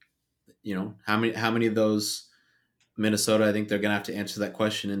 How many of those Minnesota? I think they're gonna have to answer that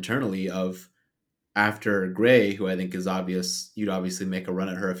question internally of after Gray, who I think is obvious. You'd obviously make a run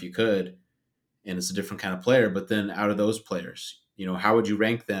at her if you could, and it's a different kind of player. But then out of those players, how would you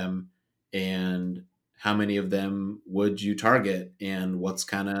rank them, and how many of them would you target, and what's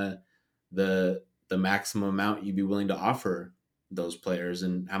kind of the maximum amount you'd be willing to offer those players,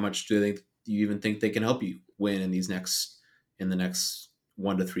 and how much do you even think they can help you win in the next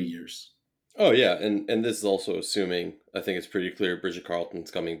 1 to 3 years? Oh yeah, and this is also assuming, I think it's pretty clear Bridget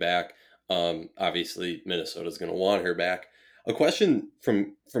Carlton's coming back. Obviously Minnesota's going to want her back. A question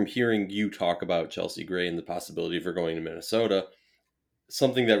from hearing you talk about Chelsea Gray and the possibility of her going to Minnesota,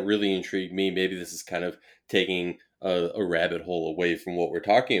 something that really intrigued me. Maybe this is kind of taking a rabbit hole away from what we're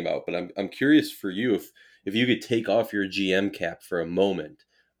talking about, but I'm curious for you if you could take off your GM cap for a moment,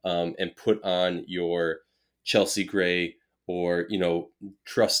 and put on your Chelsea Gray or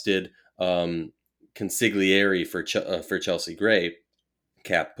trusted consigliere for Chelsea Gray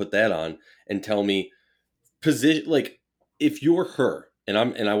cap, put that on and tell me position, like if you're her, and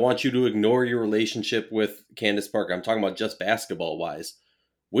I want you to ignore your relationship with Candace Parker. I'm talking about just basketball wise.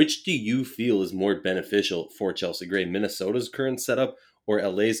 Which do you feel is more beneficial for Chelsea Gray, Minnesota's current setup or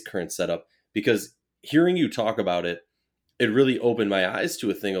LA's current setup? Because hearing you talk about it, it really opened my eyes to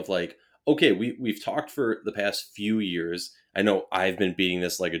a thing of like, okay, we've talked for the past few years. I know I've been beating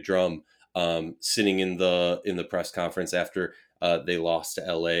this like a drum, sitting in the press conference after they lost to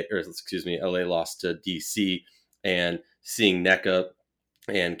LA, or excuse me, LA lost to DC, and seeing NECA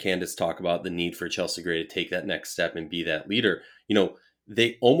and Candace talk about the need for Chelsea Gray to take that next step and be that leader.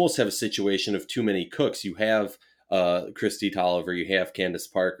 They almost have a situation of too many cooks. You have Christy Tolliver, you have Candace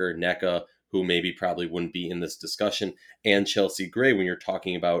Parker, NECA, who maybe probably wouldn't be in this discussion, and Chelsea Gray when you're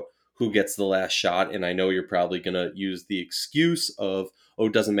talking about who gets the last shot. And I know you're probably going to use the excuse of, oh,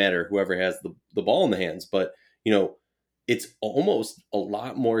 it doesn't matter, whoever has the ball in the hands. But, it's almost a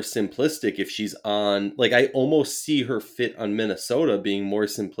lot more simplistic if she's on, like, I almost see her fit on Minnesota being more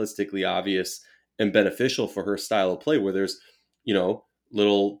simplistically obvious and beneficial for her style of play, where there's,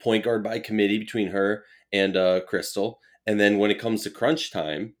 little point guard by committee between her and Crystal. And then when it comes to crunch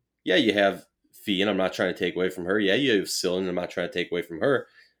time, yeah, you have Fee, and I'm not trying to take away from her. Yeah, you have Sill, and I'm not trying to take away from her.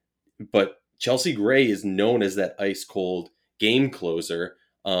 But Chelsea Gray is known as that ice cold game closer.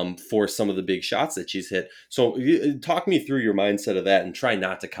 for some of the big shots that she's hit. So talk me through your mindset of that and try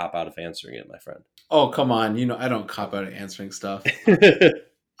not to cop out of answering it, my friend. Oh, come on. I don't cop out at answering stuff.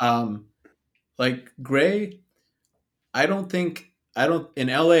 Um, like Gray, I don't in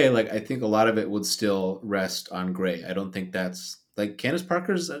LA, like I think a lot of it would still rest on Gray. I don't think that's like Candace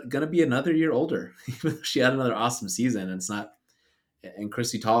Parker's gonna be another year older, even though she had another awesome season. And it's not, and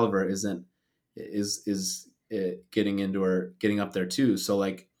Chrissy Tolliver is getting up there too. So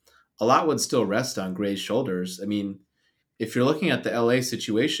like a lot would still rest on Gray's shoulders. I mean, if you're looking at the LA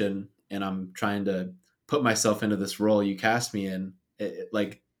situation, and I'm trying to put myself into this role you cast me in,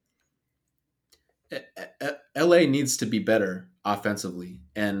 like LA needs to be better offensively,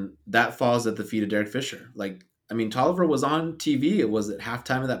 and that falls at the feet of Derek Fisher. Like, I mean, Tolliver was on TV. It was at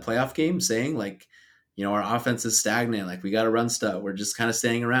halftime of that playoff game saying, like, our offense is stagnant. Like, we got to run stuff. We're just kind of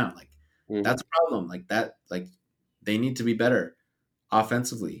staying around. Like, Mhm. that's a problem. Like that. Like, they need to be better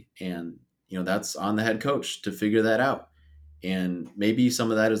offensively, and that's on the head coach to figure that out. And maybe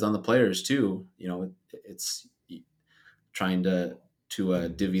some of that is on the players too. It's trying to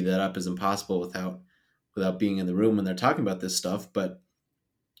divvy that up is impossible without being in the room when they're talking about this stuff. But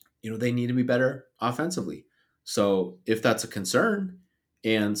they need to be better offensively. So if that's a concern,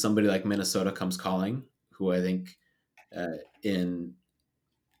 and somebody like Minnesota comes calling, who I think in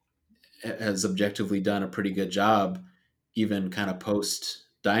has objectively done a pretty good job, even kind of post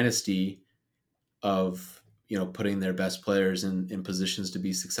dynasty, of putting their best players in positions to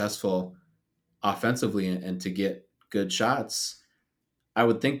be successful offensively and to get good shots. I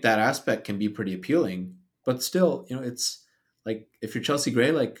would think that aspect can be pretty appealing, but still, it's like if you're Chelsea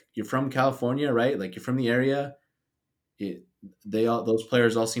Gray, like you're from California, right? Like you're from the area. It, those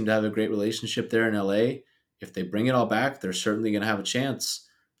players all seem to have a great relationship there in LA. If they bring it all back, they're certainly going to have a chance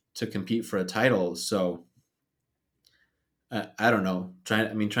to compete for a title. So I don't know.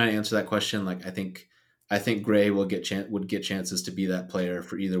 Trying to answer that question, like I think Gray would get chances to be that player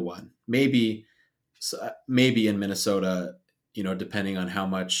for either one. Maybe in Minnesota, depending on how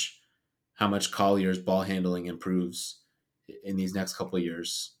much Collier's ball handling improves in these next couple of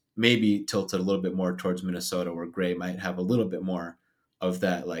years, maybe tilted a little bit more towards Minnesota, where Gray might have a little bit more of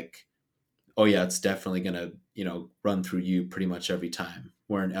that, like, oh yeah, it's definitely gonna run through you pretty much every time.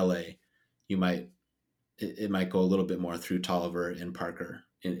 Where in LA, you might it might go a little bit more through Tolliver and Parker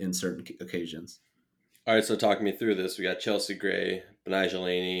in certain occasions. All right, so talk me through this. We got Chelsea Gray, Benai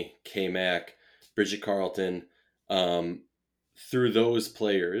Laney, K Mac, Bridget Carlton. Um, through those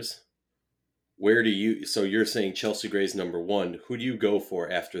players, where do you? So you're saying Chelsea Gray's number one. Who do you go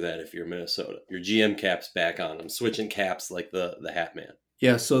for after that if you're Minnesota? Your GM cap's back on. I'm switching caps like the Hat Man.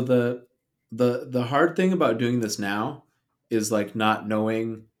 Yeah. So the hard thing about doing this now is like not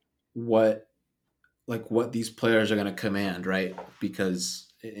knowing what what these players are going to command, right?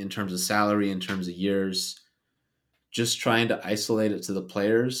 Because in terms of salary, in terms of years, just trying to isolate it to the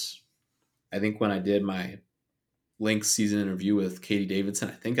players. I think when I did my Lynx season interview with Katie Davidson,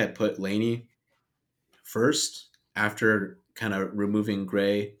 I think I put Laney first after kind of removing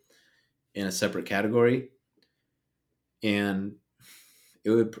Gray in a separate category. And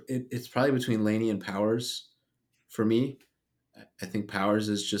it's probably between Laney and Powers for me. I think Powers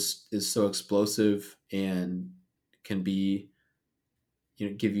is so explosive and can be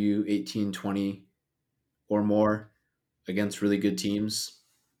give you 18, 20 or more against really good teams.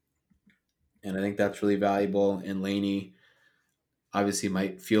 And I think that's really valuable. And Laney obviously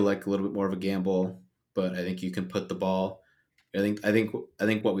might feel like a little bit more of a gamble, but I think you can put the ball. I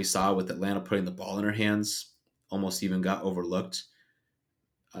think what we saw with Atlanta putting the ball in her hands almost even got overlooked,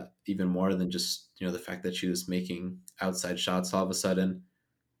 even more than just the fact that she was making outside shots all of a sudden.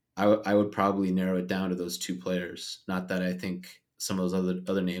 I would probably narrow it down to those two players. Not that I think some of those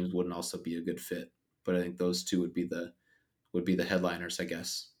other names wouldn't also be a good fit, but I think those two would be the headliners, I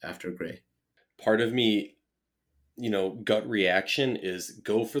guess, after Gray. Part of me, gut reaction is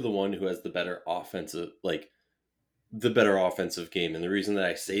go for the one who has the better offensive, like the better offensive game. And the reason that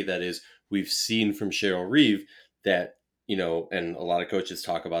I say that is we've seen from Cheryl Reeve that, and a lot of coaches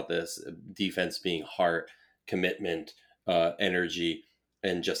talk about this defense being heart, commitment, energy,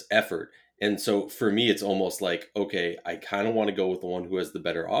 and just effort. And so for me, it's almost like, okay, I kind of want to go with the one who has the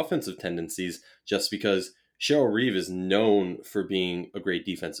better offensive tendencies just because Cheryl Reeve is known for being a great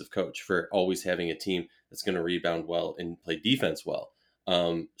defensive coach, for always having a team that's going to rebound well and play defense well.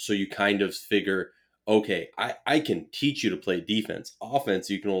 So you kind of figure, okay, I can teach you to play defense. Offense,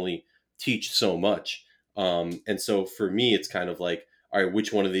 you can only teach so much. And so for me, it's kind of like, all right,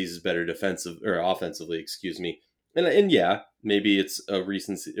 which one of these is better defensive or offensively, excuse me. And yeah, maybe it's a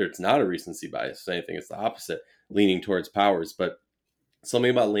recency or it's not a recency bias. If anything, it's the opposite, leaning towards Powers. But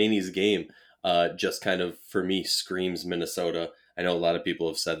Something about Laney's game, just kind of for me screams Minnesota. I know a lot of people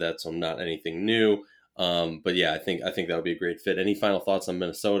have said that, so I'm not anything new. But yeah, I think that would be a great fit. Any final thoughts on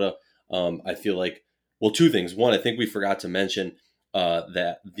Minnesota? I feel like, well, two things. One, I think we forgot to mention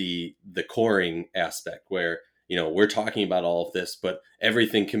that the coring aspect, where we're talking about all of this, but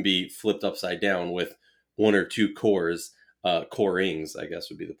everything can be flipped upside down with one or two cores. Corings, I guess,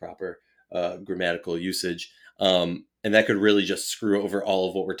 would be the proper grammatical usage. And that could really just screw over all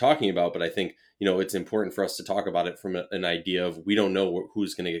of what we're talking about. But I think it's important for us to talk about it from an idea of we don't know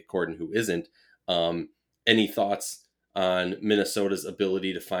who's going to get cored and who isn't. Um, any thoughts on Minnesota's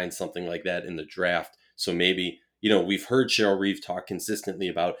ability to find something like that in the draft? So maybe we've heard Cheryl Reeve talk consistently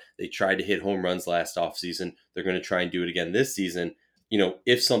about they tried to hit home runs last offseason. They're going to try and do it again this season.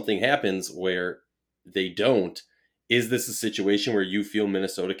 If something happens where they don't, is this a situation where you feel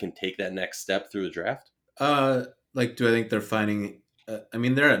Minnesota can take that next step through the draft? Do I think they're finding? I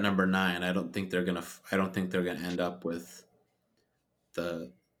mean, they're at number 9. I don't think they're gonna. I don't think they're gonna end up with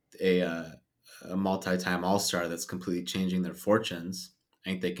the a a multi-time All-Star that's completely changing their fortunes. I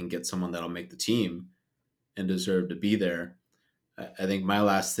think they can get someone that'll make the team and deserve to be there. I think my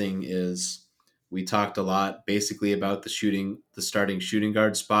last thing is we talked a lot basically about the starting shooting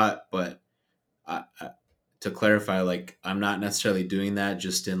guard spot, but to clarify, like I'm not necessarily doing that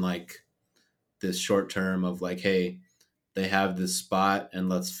just in like this short term of like, hey, they have this spot and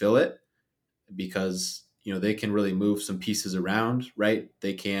let's fill it, because they can really move some pieces around, right?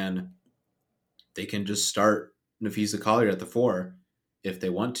 They can just start Nafisa Collier at the 4 if they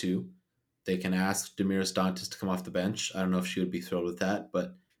want to. They can ask Damiris Dantas to come off the bench. I don't know if she would be thrilled with that,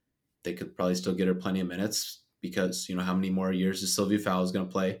 but they could probably still get her plenty of minutes because how many more years is Sylvia Fowles going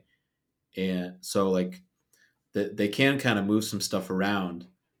to play? And so like they can kind of move some stuff around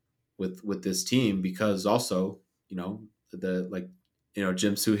with this team, because also the like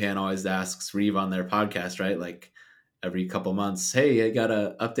Jim Suhan always asks Reeve on their podcast, right? Like every couple months, hey, I got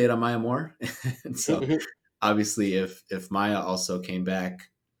an update on Maya Moore. And so obviously if Maya also came back,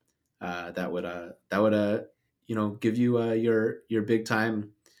 that would give you your big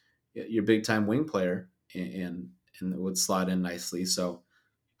time wing player, and it would slot in nicely. So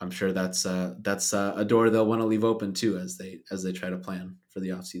I'm sure that's a door they'll want to leave open too as they try to plan for the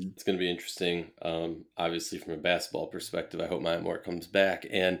offseason. It's going to be interesting. Obviously, from a basketball perspective, I hope Maya Moore comes back.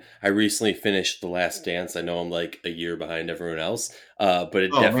 And I recently finished The Last Dance. I know I'm like a year behind everyone else, but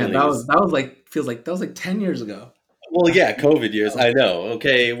it Oh man, definitely was. that was like feels like that was like 10 years ago. Well, yeah, COVID years. I know.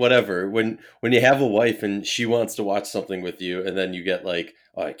 Okay, whatever. When you have a wife and she wants to watch something with you, and then you get like,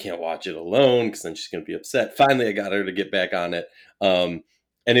 oh, I can't watch it alone because then she's going to be upset. Finally, I got her to get back on it.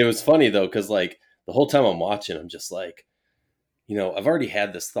 And it was funny though because like the whole time I'm watching, I'm just like, I've already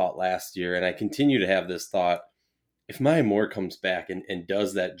had this thought last year, and I continue to have this thought. If Maya Moore comes back and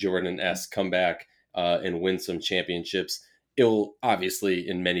does that Jordan-esque comeback and win some championships, it'll obviously,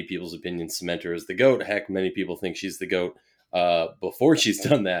 in many people's opinions, cement her as the GOAT. Heck, many people think she's the GOAT before she's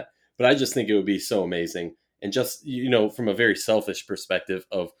done that. But I just think it would be so amazing. And just, from a very selfish perspective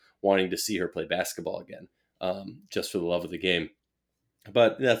of wanting to see her play basketball again, just for the love of the game.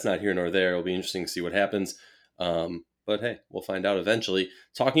 But that's not here nor there. It'll be interesting to see what happens. But hey, we'll find out eventually.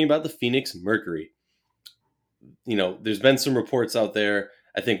 Talking about the Phoenix Mercury, there's been some reports out there.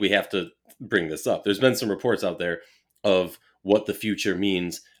 I think we have to bring this up. There's been some reports out there of what the future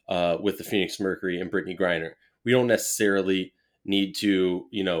means with the Phoenix Mercury and Brittany Griner. We don't necessarily need to,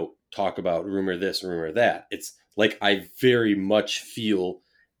 talk about rumor this, rumor that. It's like I very much feel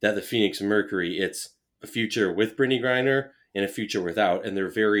that the Phoenix Mercury, it's a future with Brittany Griner and a future without, and they're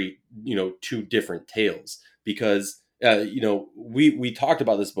very, two different tales because, we talked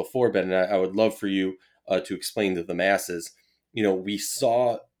about this before, Ben, and I would love for you to explain to the masses. We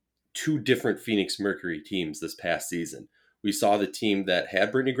saw two different Phoenix Mercury teams this past season. We saw the team that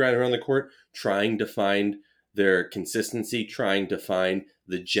had Brittany Griner on the court trying to find their consistency, trying to find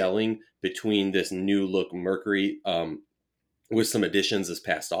the gelling between this new look Mercury with some additions this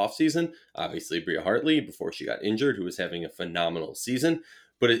past offseason. Obviously, Bria Hartley, before she got injured, who was having a phenomenal season.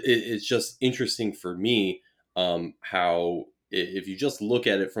 But it's just interesting for me how if you just look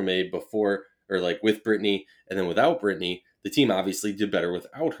at it from a before or like with Brittany and then without Brittany, the team obviously did better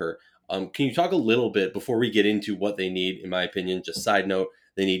without her. Can you talk a little bit before we get into what they need? In my opinion, just side note,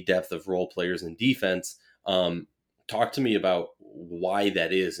 they need depth of role players and defense. Talk to me about why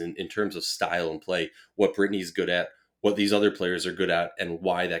that is in terms of style and play, what Brittany's good at, what these other players are good at, and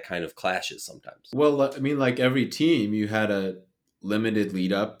why that kind of clashes sometimes. Well, I mean, like every team, you had a limited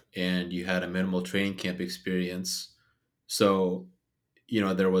lead up and you had a minimal training camp experience. So,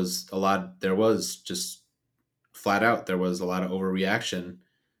 there was just flat out, there was a lot of overreaction,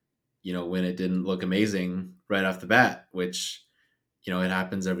 when it didn't look amazing right off the bat, which, it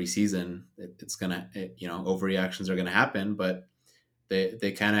happens every season. Overreactions are going to happen, but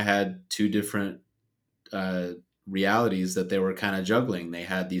they kind of had two different uh, realities that they were kind of juggling. They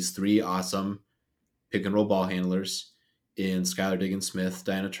had these three awesome pick and roll ball handlers in Skylar Diggins Smith,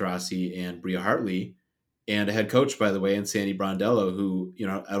 Diana Taurasi, and Bria Hartley, and a head coach, by the way, in Sandy Brondello, who,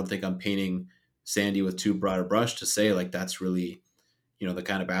 I don't think I'm painting Sandy with too broad a brush to say like that's really, the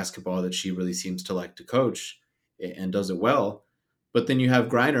kind of basketball that she really seems to like to coach and does it well. But then you have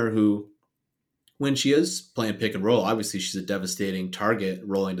Griner, who, when she is playing pick and roll, obviously she's a devastating target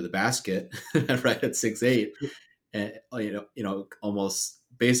rolling to the basket right at 6'8", and almost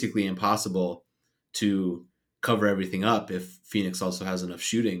basically impossible to cover everything up if Phoenix also has enough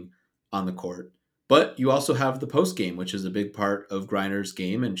shooting on the court. But you also have the post game, which is a big part of Griner's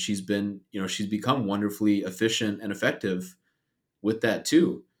game, and she's become wonderfully efficient and effective with that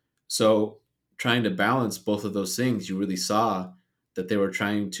too. So trying to balance both of those things, you really saw that they were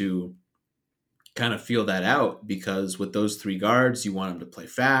trying to kind of feel that out, because with those three guards, you want them to play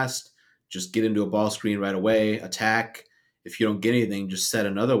fast, just get into a ball screen right away, attack. If you don't get anything, just set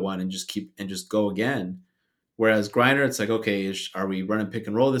another one and just go again. Whereas Griner, it's like, okay, are we running pick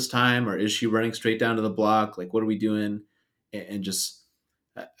and roll this time, or is she running straight down to the block? Like, what are we doing? And just,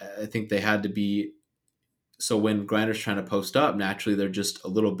 I think they had to be. So when Griner's trying to post up, naturally they're just a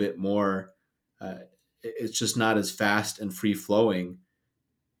little bit more. It's just not as fast and free flowing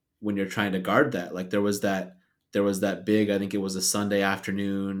when you're trying to guard that. Like there was that big, I think it was a Sunday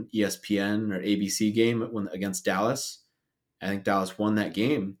afternoon ESPN or ABC game against Dallas. I think Dallas won that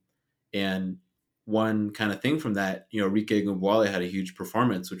game. And one kind of thing from that, Rike Gumwale had a huge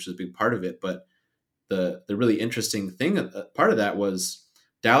performance, which is a big part of it. But the really interesting thing, part of that was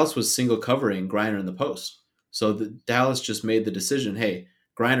Dallas was single covering Griner in the post. So Dallas just made the decision, hey,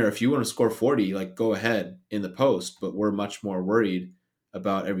 Griner, if you want to score 40, like go ahead in the post, but we're much more worried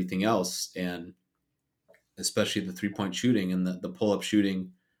about everything else, and especially the 3-point shooting and the pull up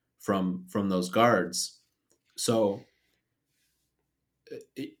shooting from those guards. So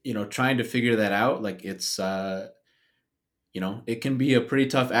trying to figure that out, like it's it can be a pretty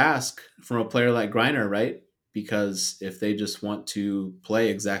tough ask from a player like Griner, right? Because if they just want to play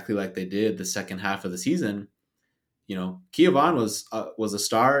exactly like they did the second half of the season, Kia Vaughn was a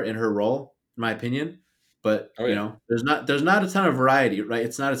star in her role, in my opinion. But Oh yeah. there's not a ton of variety, right?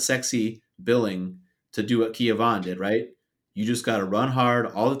 It's not a sexy billing to do what Kia Vaughn did, right? You just got to run hard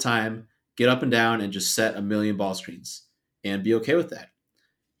all the time, get up and down, and just set a million ball screens and be okay with that.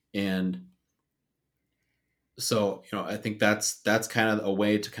 And so, I think that's kind of a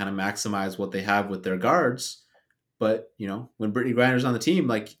way to kind of maximize what they have with their guards. But when Brittany Griner's on the team,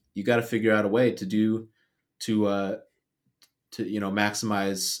 like you got to figure out a way to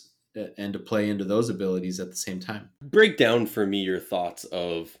maximize and to play into those abilities at the same time. Break down for me your thoughts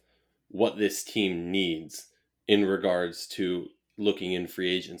of what this team needs in regards to looking in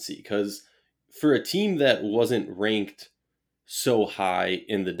free agency, because for a team that wasn't ranked so high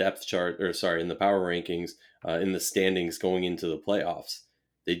in the depth chart, or sorry, in the power rankings, in the standings going into the playoffs,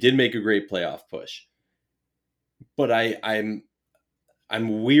 they did make a great playoff push. But I'm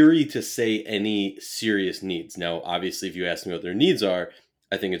weary to say any serious needs. Now, obviously, if you ask me what their needs are,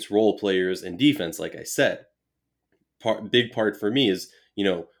 I think it's role players and defense. Like I said, big part for me is,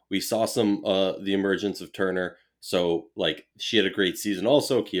 we saw some the emergence of Turner. So like she had a great season.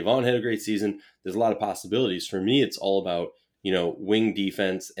 Also, Kia Vaughn had a great season. There's a lot of possibilities. For me, it's all about, wing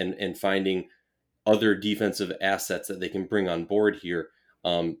defense and finding other defensive assets that they can bring on board here,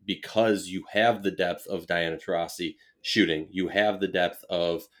 because you have the depth of Diana Taurasi shooting, you have the depth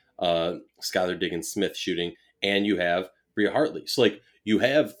of Skylar Diggins Smith shooting, and you have Bria Hartley. So like you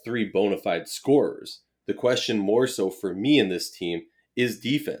have three bona fide scorers. The question more so for me in this team is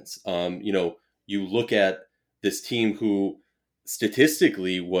defense. You look at this team who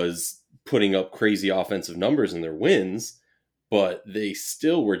statistically was putting up crazy offensive numbers in their wins, but they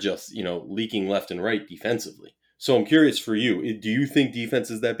still were just, leaking left and right defensively. So I'm curious for you, do you think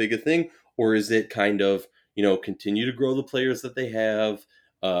defense is that big a thing, or is it kind of, continue to grow the players that they have,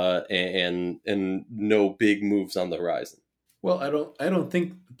 and no big moves on the horizon? Well, I don't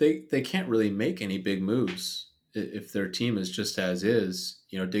think they can't really make any big moves if their team is just as is.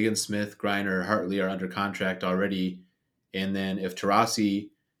 Diggins Smith, Griner, Hartley are under contract already, and then if Tarasi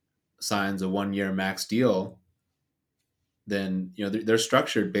signs a 1-year max deal, then they're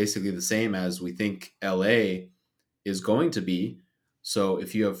structured basically the same as we think LA is going to be. So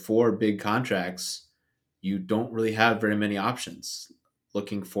if you have 4 big contracts, you don't really have very many options.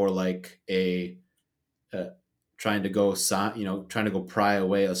 Looking for like a trying to go trying to go pry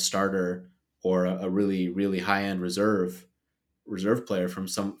away a starter or a really really high end reserve player from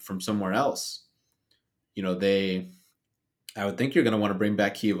somewhere else. They I would think you're going to want to bring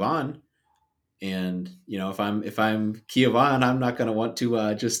back Kievan. And if I'm Kievan, I'm not going to want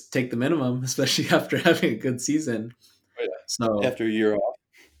to just take the minimum, especially after having a good season. Oh, yeah. So After a year off.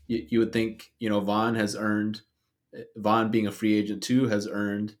 you would think Vaughn being a free agent too has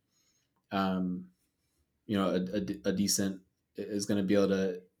earned um, a decent is going to be able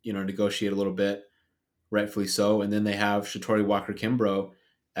to negotiate a little bit, rightfully so. And then they have Shatori Walker Kimbrough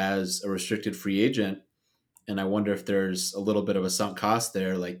as a restricted free agent, and I wonder if there's a little bit of a sunk cost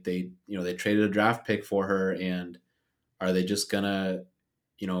there. Like they traded a draft pick for her, and are they just gonna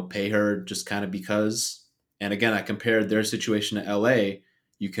pay her just kind of because? And again, I compared their situation to LA.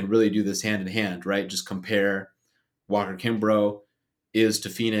 You can really do this hand in hand, right? Just compare Walker Kimbrough is to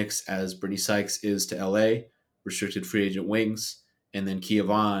Phoenix as Brittany Sykes is to LA, restricted free agent wings, and then Kia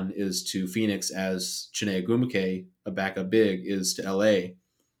Vaughn is to Phoenix as Chiney Ogwumike, a backup big, is to LA.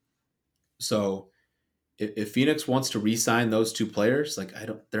 So if Phoenix wants to re-sign those two players, like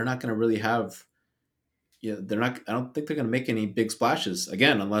they're not going to really have, they're not. I don't think they're going to make any big splashes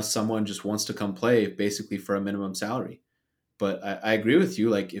again, unless someone just wants to come play basically for a minimum salary. But I agree with you.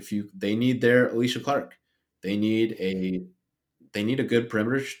 Like they need their Alicia Clark, they need a good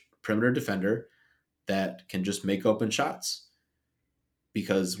perimeter defender that can just make open shots.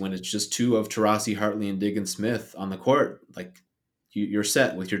 Because when it's just two of Taurasi, Hartley, and Diggins Smith on the court, like you're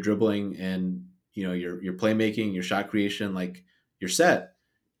set with your dribbling and your playmaking, your shot creation. Like you're set.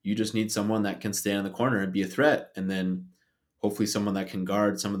 You just need someone that can stand in the corner and be a threat, and then hopefully someone that can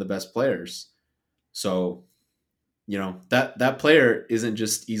guard some of the best players. So that player isn't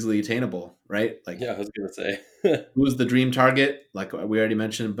just easily attainable, right? Like Yeah, I was gonna say. who's the dream target? Like we already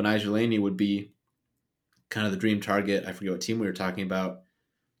mentioned, Benai Jelani would be kind of the dream target. I forget what team we were talking about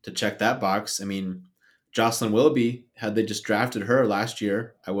to check that box. I mean, Jocelyn Willoughby, had they just drafted her last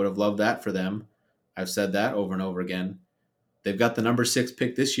year, I would have loved that for them. I've said that over and over again. They've got the number 6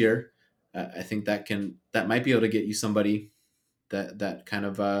 pick this year. I think that might be able to get you somebody that kind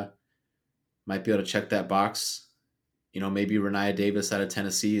of might be able to check that box. Maybe Renaya Davis out of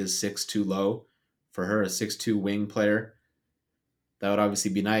Tennessee is 6 too low for her, a 6'2" wing player. That would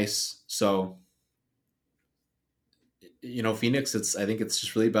obviously be nice. So Phoenix, I think it's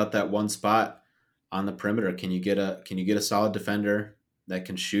just really about that one spot on the perimeter. Can you get a solid defender that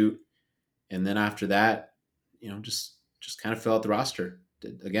can shoot? And then after that, just kind of fill out the roster.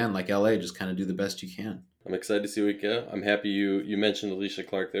 Again, like LA, just kind of do the best you can. I'm excited to see what we get. I'm happy you mentioned Alicia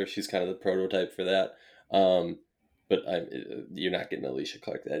Clark there. She's kind of the prototype for that. Um, but you're not getting Alicia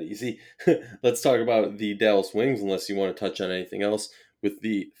Clark that easy. Let's talk about the Dallas Wings, unless you want to touch on anything else with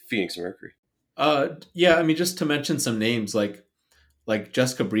the Phoenix Mercury. Yeah, I mean, just to mention some names like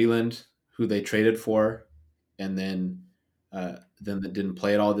Jessica Breland, who they traded for, and then that didn't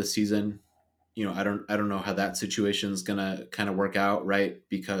play at all this season. I don't know how that situation is gonna kind of work out, right?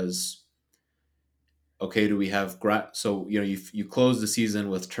 Because okay, do we have so you close the season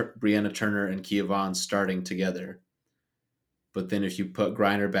with Brianna Turner and Kia Vaughn starting together, but then if you put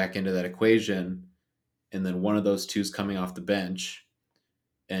Griner back into that equation, and then one of those two is coming off the bench,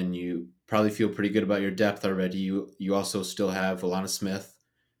 and you probably feel pretty good about your depth already. You also still have Alana Smith,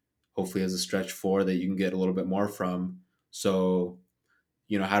 hopefully as a stretch four that you can get a little bit more from. So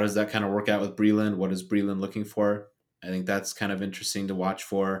how does that kind of work out with Breland? What is Breland looking for? I think that's kind of interesting to watch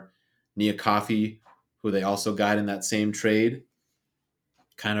for. Nia Coffey, who they also got in that same trade,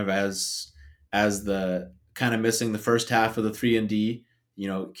 kind of as the kind of missing the first half of the 3-and-D.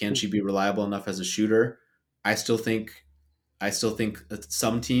 Can she be reliable enough as a shooter? I still think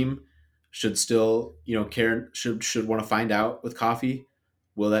some team should still care should want to find out with Coffey.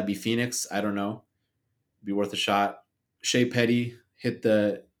 Will that be Phoenix? I don't know. Be worth a shot. Shea Petty hit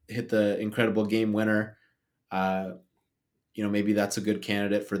the incredible game winner. Maybe that's a good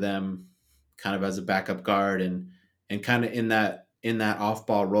candidate for them, kind of as a backup guard and kind of in that off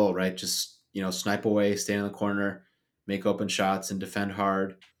ball role, right? Just snipe away, stay in the corner, make open shots, and defend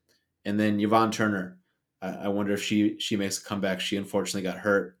hard. And then Yvonne Turner. I wonder if she makes a comeback. She unfortunately got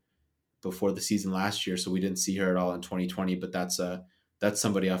hurt before the season last year, so we didn't see her at all in 2020. But that's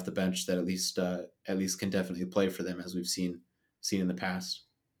somebody off the bench that at least can definitely play for them, as we've seen in the past.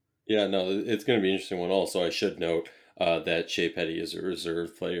 Yeah, no, it's going to be an interesting one. Also, I should note that Shea Petty is a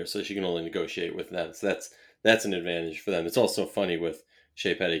reserve player, so she can only negotiate with them. So that's an advantage for them. It's also funny with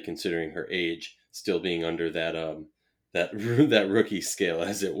Shea Petty considering her age, still being under that that rookie scale,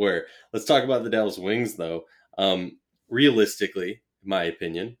 as it were. Let's talk about the Dallas Wings, though. Realistically, in my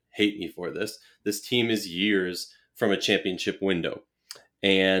opinion, hate me for this. This team is years from a championship window.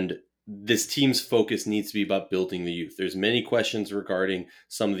 And this team's focus needs to be about building the youth. There's many questions regarding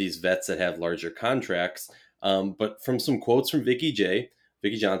some of these vets that have larger contracts. But from some quotes from Vicky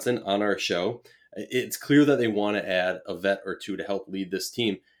Johnson on our show, it's clear that they want to add a vet or two to help lead this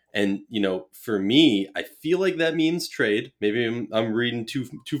team. And for me, I feel like that means trade. Maybe I'm reading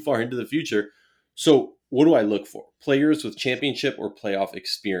too far into the future. So what do I look for? Players with championship or playoff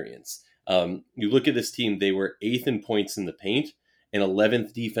experience. You look at this team; they were 8th in points in the paint and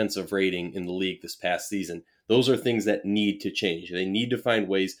 11th defensive rating in the league this past season. Those are things that need to change. They need to find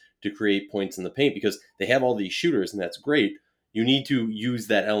ways to create points in the paint because they have all these shooters, and that's great. You need to use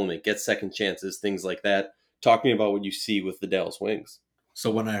that element, get second chances, things like that. Talking about what you see with the Dallas Wings.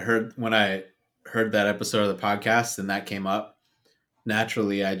 So when I heard that episode of the podcast and that came up,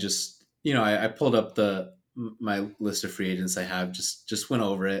 naturally I just I pulled up my list of free agents I have, just went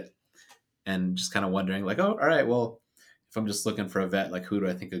over it and just kind of wondering like, oh, all right, well, if I'm just looking for a vet, like who do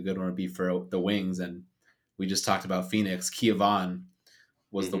I think a good one would be for the Wings? And we just talked about Phoenix. Kia Vaughn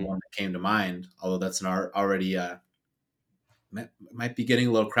was the one that came to mind, although that's already might be getting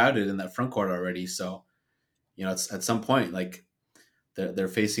a little crowded in that front court already. So it's at some point like they're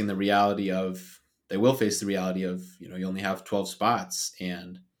facing the reality of they will face the reality of you only have 12 spots,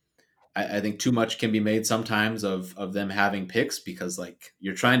 and I think too much can be made sometimes of them having picks because like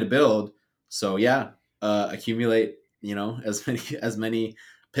you're trying to build. So yeah, accumulate as many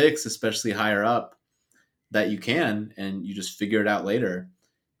picks, especially higher up that you can, and you just figure it out later.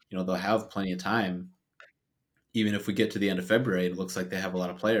 They'll have plenty of time. Even if we get to the end of February, it looks like they have a lot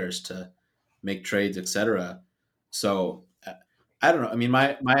of players to make trades, etc. So I don't know. I mean,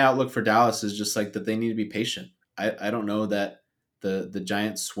 my outlook for Dallas is just like that they need to be patient. I don't know that the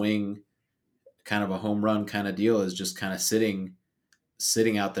giant swing kind of a home run kind of deal is just kind of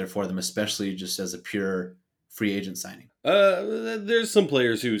sitting out there for them, especially just as a pure free agent signing. There's some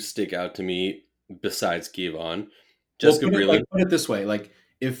players who stick out to me besides Kevon. Jessica Breland. Put it this way: like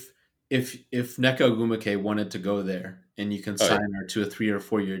if Nneka Ogwumike wanted to go there and you can sign her to a 3 or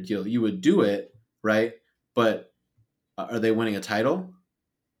 4 year deal, you would do it, right? But are they winning a title?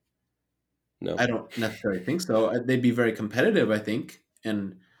 No, I don't necessarily think so. They'd be very competitive, I think,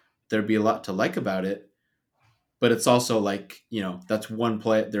 and there'd be a lot to like about it. But it's also like, that's one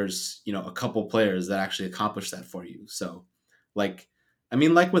play. There's, a couple players that actually accomplish that for you. So like, I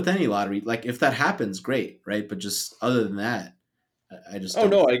mean, like with any lottery, like if that happens, great. Right. But just other than that, I just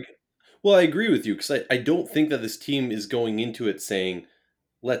don't. no, I agree with you because I don't think that this team is going into it saying,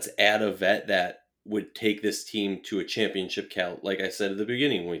 let's add a vet that would take this team to a championship count. Like I said at the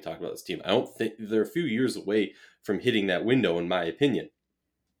beginning when we talked about this team, I don't think they're a few years away from hitting that window, in my opinion.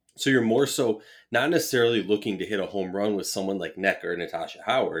 So you're more so not necessarily looking to hit a home run with someone like Nneka or Natasha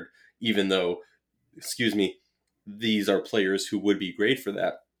Howard, even though, excuse me, these are players who would be great for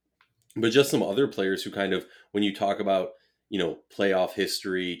that. But just some other players who kind of, when you talk about, playoff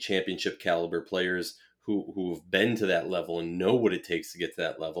history, championship caliber players who've been to that level and know what it takes to get to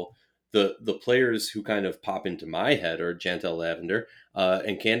that level, the players who kind of pop into my head are Jantel Lavender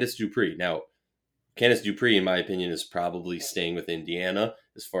and Candice Dupree. Now, Candice Dupree, in my opinion, is probably staying with Indiana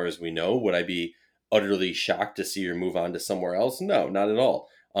as far as we know. Would I be utterly shocked to see her move on to somewhere else? No, not at all.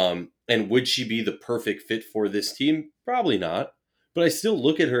 And would she be the perfect fit for this team? Probably not. But I still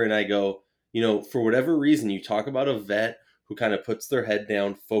look at her and I go, for whatever reason, you talk about a vet who kind of puts their head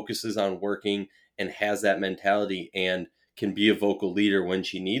down, focuses on working, and has that mentality and can be a vocal leader when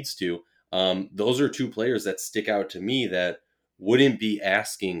she needs to. Those are two players that stick out to me that wouldn't be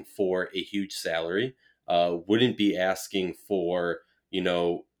asking for a huge salary, wouldn't be asking for,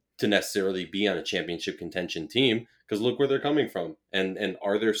 to necessarily be on a championship contention team because look where they're coming from. And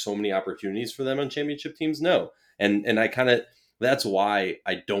are there so many opportunities for them on championship teams? No. And I kind of, that's why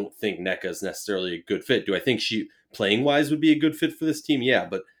I don't think Nneka is necessarily a good fit. Do I think she playing wise would be a good fit for this team? Yeah.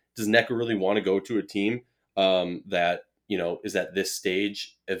 But does Nneka really want to go to a team that, is at this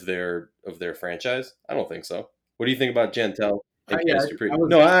stage of their franchise? I don't think so. What do you think about Jantel?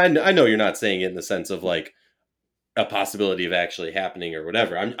 No, I know you're not saying it in the sense of like a possibility of actually happening or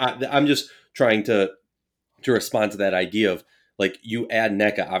whatever. I'm just trying to respond to that idea of like you add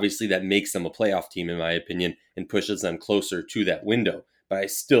Nneka, obviously that makes them a playoff team in my opinion and pushes them closer to that window. But I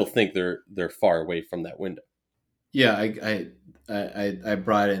still think they're far away from that window. Yeah, I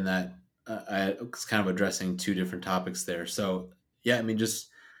brought in that I was kind of addressing two different topics there. So yeah, I mean just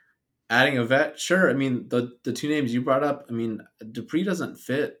adding a vet, sure. I mean, the two names you brought up, I mean, Dupree doesn't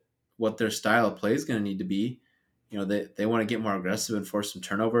fit what their style of play is going to need to be. They want to get more aggressive and force some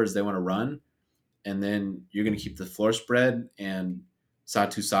turnovers. They want to run, and then you're going to keep the floor spread. And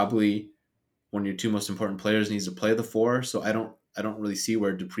Satu Sabli, one of your two most important players, needs to play the four. So I don't really see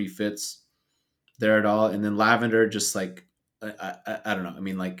where Dupree fits there at all. And then Lavender just like I don't know. I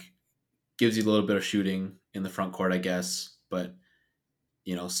mean, like, gives you a little bit of shooting in the front court, I guess, but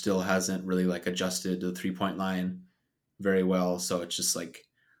still hasn't really like adjusted to the 3-point line very well. So it's just like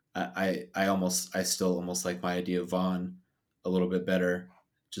I still almost like my idea of Vaughn a little bit better,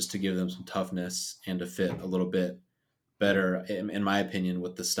 just to give them some toughness and to fit a little bit better, in my opinion,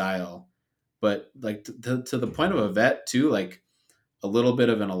 with the style. But like to the point of a vet too, like a little bit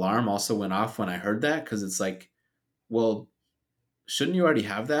of an alarm also went off when I heard that, because it's like, well, shouldn't you already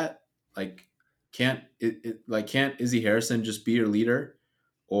have that? Like, can't Izzy Harrison just be your leader,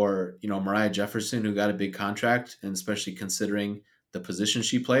 or Mariah Jefferson, who got a big contract, and especially considering the position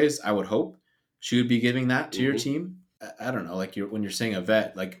she plays, I would hope she would be giving that to your Mm-hmm. team. I don't know, like when you're saying a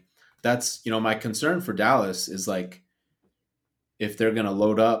vet, like that's my concern for Dallas is like if they're going to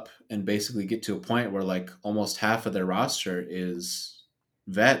load up and basically get to a point where like almost half of their roster is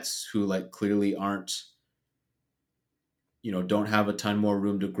vets who like clearly aren't don't have a ton more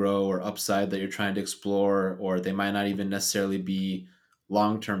room to grow or upside that you're trying to explore, or they might not even necessarily be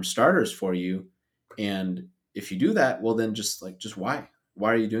long-term starters for you. And if you do that, well, then just why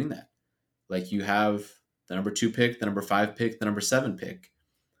are you doing that? Like, you have the number 2 pick, the number 5 pick, the number 7 pick,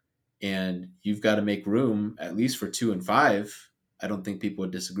 and you've got to make room at least for 2 and 5. I don't think people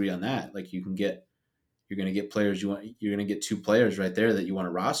would disagree on that. Like, you're going to get players you're going to get 2 players right there that you want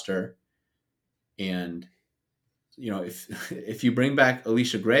to roster. And if you bring back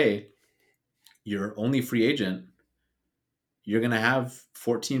Alicia Gray, your only free agent, you're going to have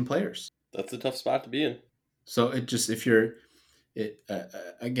 14 players. That's a tough spot to be in. So it just, if you're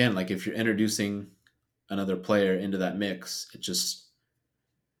again, like if you're introducing another player into that mix, it just,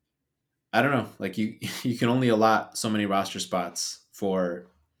 I don't know, like you can only allot so many roster spots for,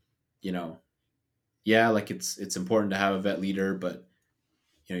 you know, yeah, like it's important to have a vet leader, but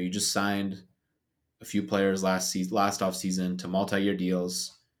you just signed a few players last off season to multi-year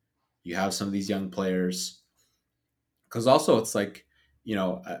deals. You have some of these young players, because also it's like, you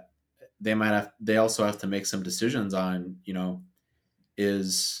know, they also have to make some decisions on,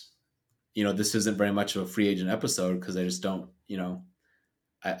 is, this isn't very much of a free agent episode, because I just don't,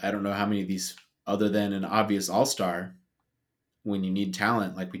 I don't know how many of these, other than an obvious all-star, when you need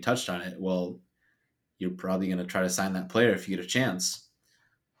talent, like we touched on it, well, you're probably going to try to sign that player if you get a chance.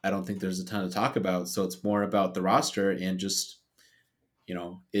 I don't think there's a ton to talk about. So it's more about the roster and just,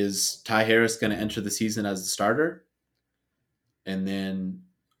 is Ty Harris going to enter the season as the starter? And then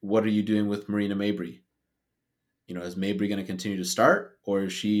what are you doing with Marina Mabry? Is Mabry going to continue to start, or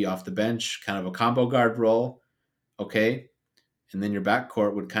is she off the bench, kind of a combo guard role? Okay. And then your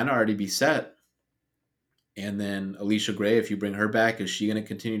backcourt would kind of already be set. And then Alicia Gray, if you bring her back, is she going to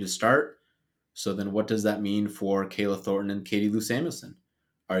continue to start? So then what does that mean for Kayla Thornton and Katie Lou Samuelson?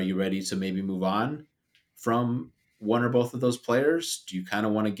 Are you ready to maybe move on from one or both of those players? Do you kind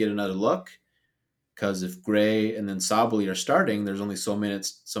of want to get another look? Because if Gray and then Sabali are starting, there's only so many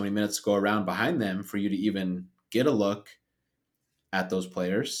minutes to go around behind them for you to even get a look at those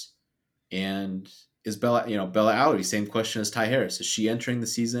players. And is Bella Alawi, same question as Ty Harris. Is she entering the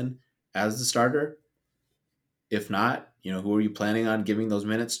season as the starter? If not, who are you planning on giving those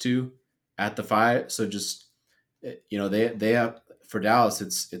minutes to at the 5? So just, they have, for Dallas,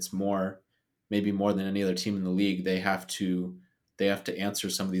 it's more, maybe more than any other team in the league. They have to answer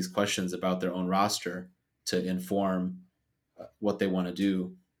some of these questions about their own roster to inform what they want to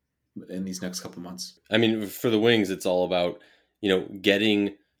do in these next couple months. I mean, for the Wings, it's all about,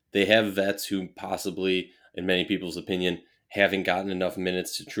 getting, they have vets who possibly, in many people's opinion, haven't gotten enough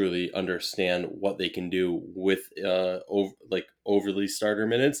minutes to truly understand what they can do with overly starter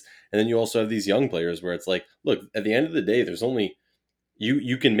minutes. And then you also have these young players where it's like, look, at the end of the day, there's only,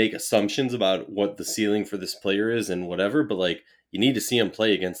 you can make assumptions about what the ceiling for this player is and whatever, but like, you need to see them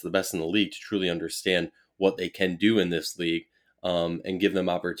play against the best in the league to truly understand what they can do in this league, and give them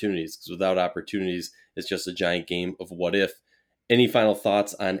opportunities. Because without opportunities, it's just a giant game of what if. Any final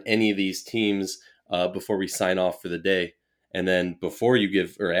thoughts on any of these teams before we sign off for the day? And then before you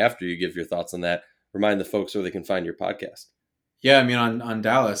give, or after you give your thoughts on that, remind the folks where they can find your podcast. Yeah, I mean, on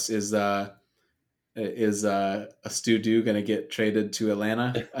Dallas, is a Stu Dew going to get traded to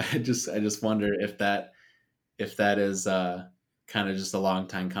Atlanta? I just wonder if that is kind of just a long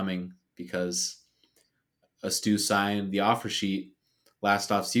time coming, because Stu signed the offer sheet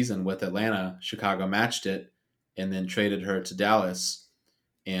last off season with Atlanta. Chicago matched it and then traded her to Dallas.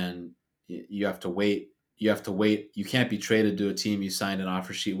 And you have to wait. You can't be traded to a team you signed an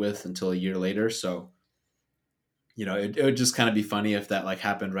offer sheet with until a year later. So it would just kind of be funny if that like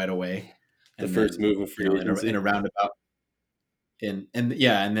happened right away, The and first then move of free in a agency. roundabout and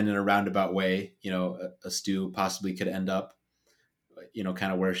yeah, and then in a roundabout way, a Stu possibly could end up,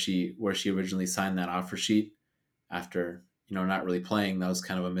 kind of where she originally signed that offer sheet after not really playing. That was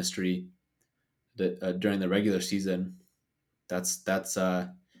kind of a mystery that during the regular season. That's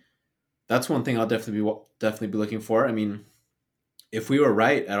one thing I'll definitely be looking for. I mean, if we were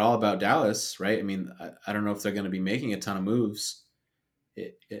right at all about Dallas, right? I mean, I don't know if they're going to be making a ton of moves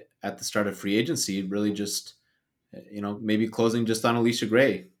at the start of free agency. Really, just maybe closing just on Alicia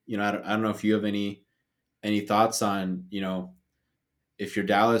Gray. I don't know if you have any thoughts on if you're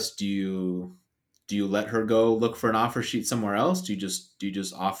Dallas, do you let her go look for an offer sheet somewhere else? Do you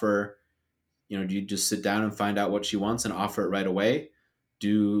just offer? Do you just sit down and find out what she wants and offer it right away?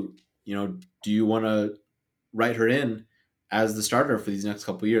 Do you want to write her in as the starter for these next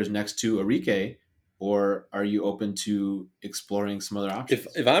couple of years next to Arike, or are you open to exploring some other If options?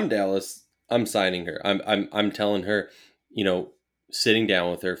 if I'm Dallas, I'm signing her. I'm telling her, you know, sitting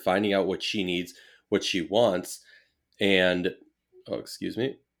down with her, finding out what she needs, what she wants, and oh, excuse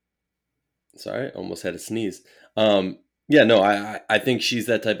me, sorry, almost had a sneeze. Yeah, no, I think she's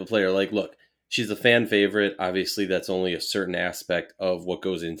that type of player. Like, look, she's a fan favorite. Obviously, that's only a certain aspect of what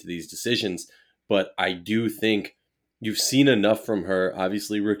goes into these decisions. But I do think you've seen enough from her.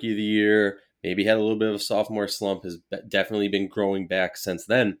 Obviously, rookie of the year, maybe had a little bit of a sophomore slump, has definitely been growing back since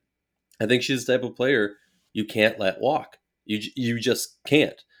then. I think she's the type of player you can't let walk. You just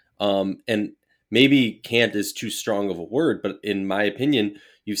can't. And maybe can't is too strong of a word, but in my opinion,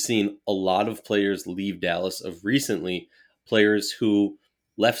 you've seen a lot of players leave Dallas of recently, players who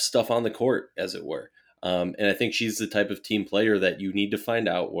left stuff on the court, as it were. And I think she's the type of team player that you need to find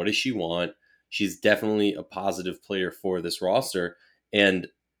out what does she want. She's definitely a positive player for this roster, and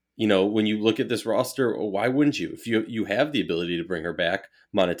when you look at this roster, why wouldn't you? If you have the ability to bring her back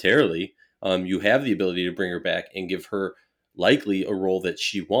monetarily, you have the ability to bring her back and give her likely a role that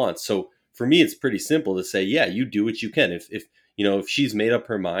she wants. So for me, it's pretty simple to say, yeah, you do what you can. If she's made up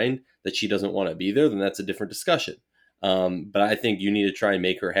her mind that she doesn't want to be there, then that's a different discussion. But I think you need to try and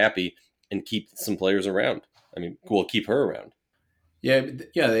make her happy and keep some players around. I mean, we'll keep her around. Yeah,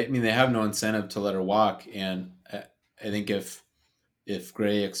 yeah. I mean, they have no incentive to let her walk, and I think if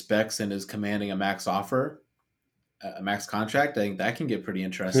Gray expects and is commanding a max offer, a max contract, I think that can get pretty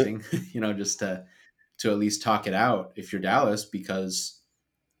interesting. Just to at least talk it out if you're Dallas, because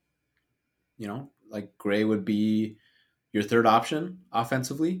like Gray would be your third option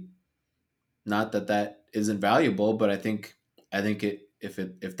offensively. Not that that isn't valuable, but I think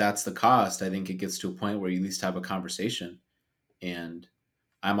if that's the cost, I think it gets to a point where you at least have a conversation. And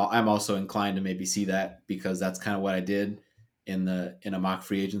I'm also inclined to maybe see that, because that's kind of what I did in a mock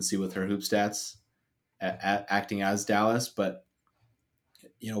free agency with her hoop stats acting as Dallas. But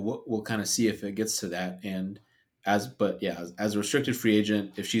we'll kind of see if it gets to that. And but yeah, as a restricted free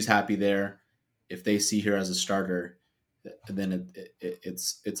agent, if she's happy there, if they see her as a starter, then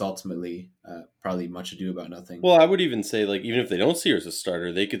it's ultimately probably much ado about nothing. Well, I would even say, like, even if they don't see her as a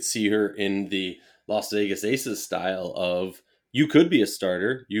starter, they could see her in the Las Vegas Aces style of you could be a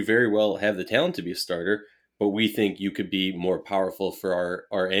starter. You very well have the talent to be a starter, but we think you could be more powerful for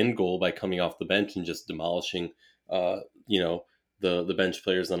our end goal by coming off the bench and just demolishing, uh, you know, the bench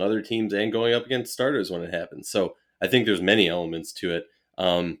players on other teams and going up against starters when it happens. So I think there's many elements to it.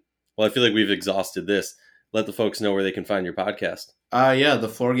 Well, I feel like we've exhausted this. Let the folks know where they can find your podcast. Yeah, the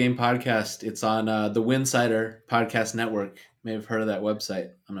Floor Game Podcast. It's on the Winsider Podcast Network. May have heard of that website.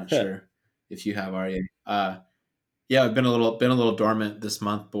 I'm not sure if you have already. Yeah, I've been a little dormant this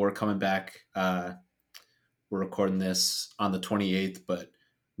month, but we're coming back. We're recording this on the 28th, but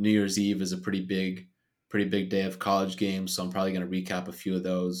New Year's Eve is a pretty big day of college games, so I'm probably going to recap a few of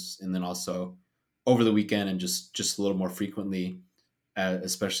those, and then also over the weekend and just a little more frequently,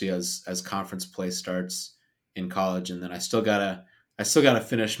 especially as conference play starts in college. And then I still gotta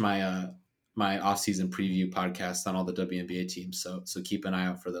finish my off season preview podcast on all the WNBA teams. So keep an eye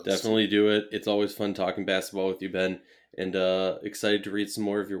out for those too. Definitely do it. It's always fun talking basketball with you, Ben, and excited to read some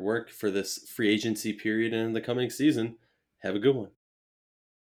more of your work for this free agency period and in the coming season. Have a good one.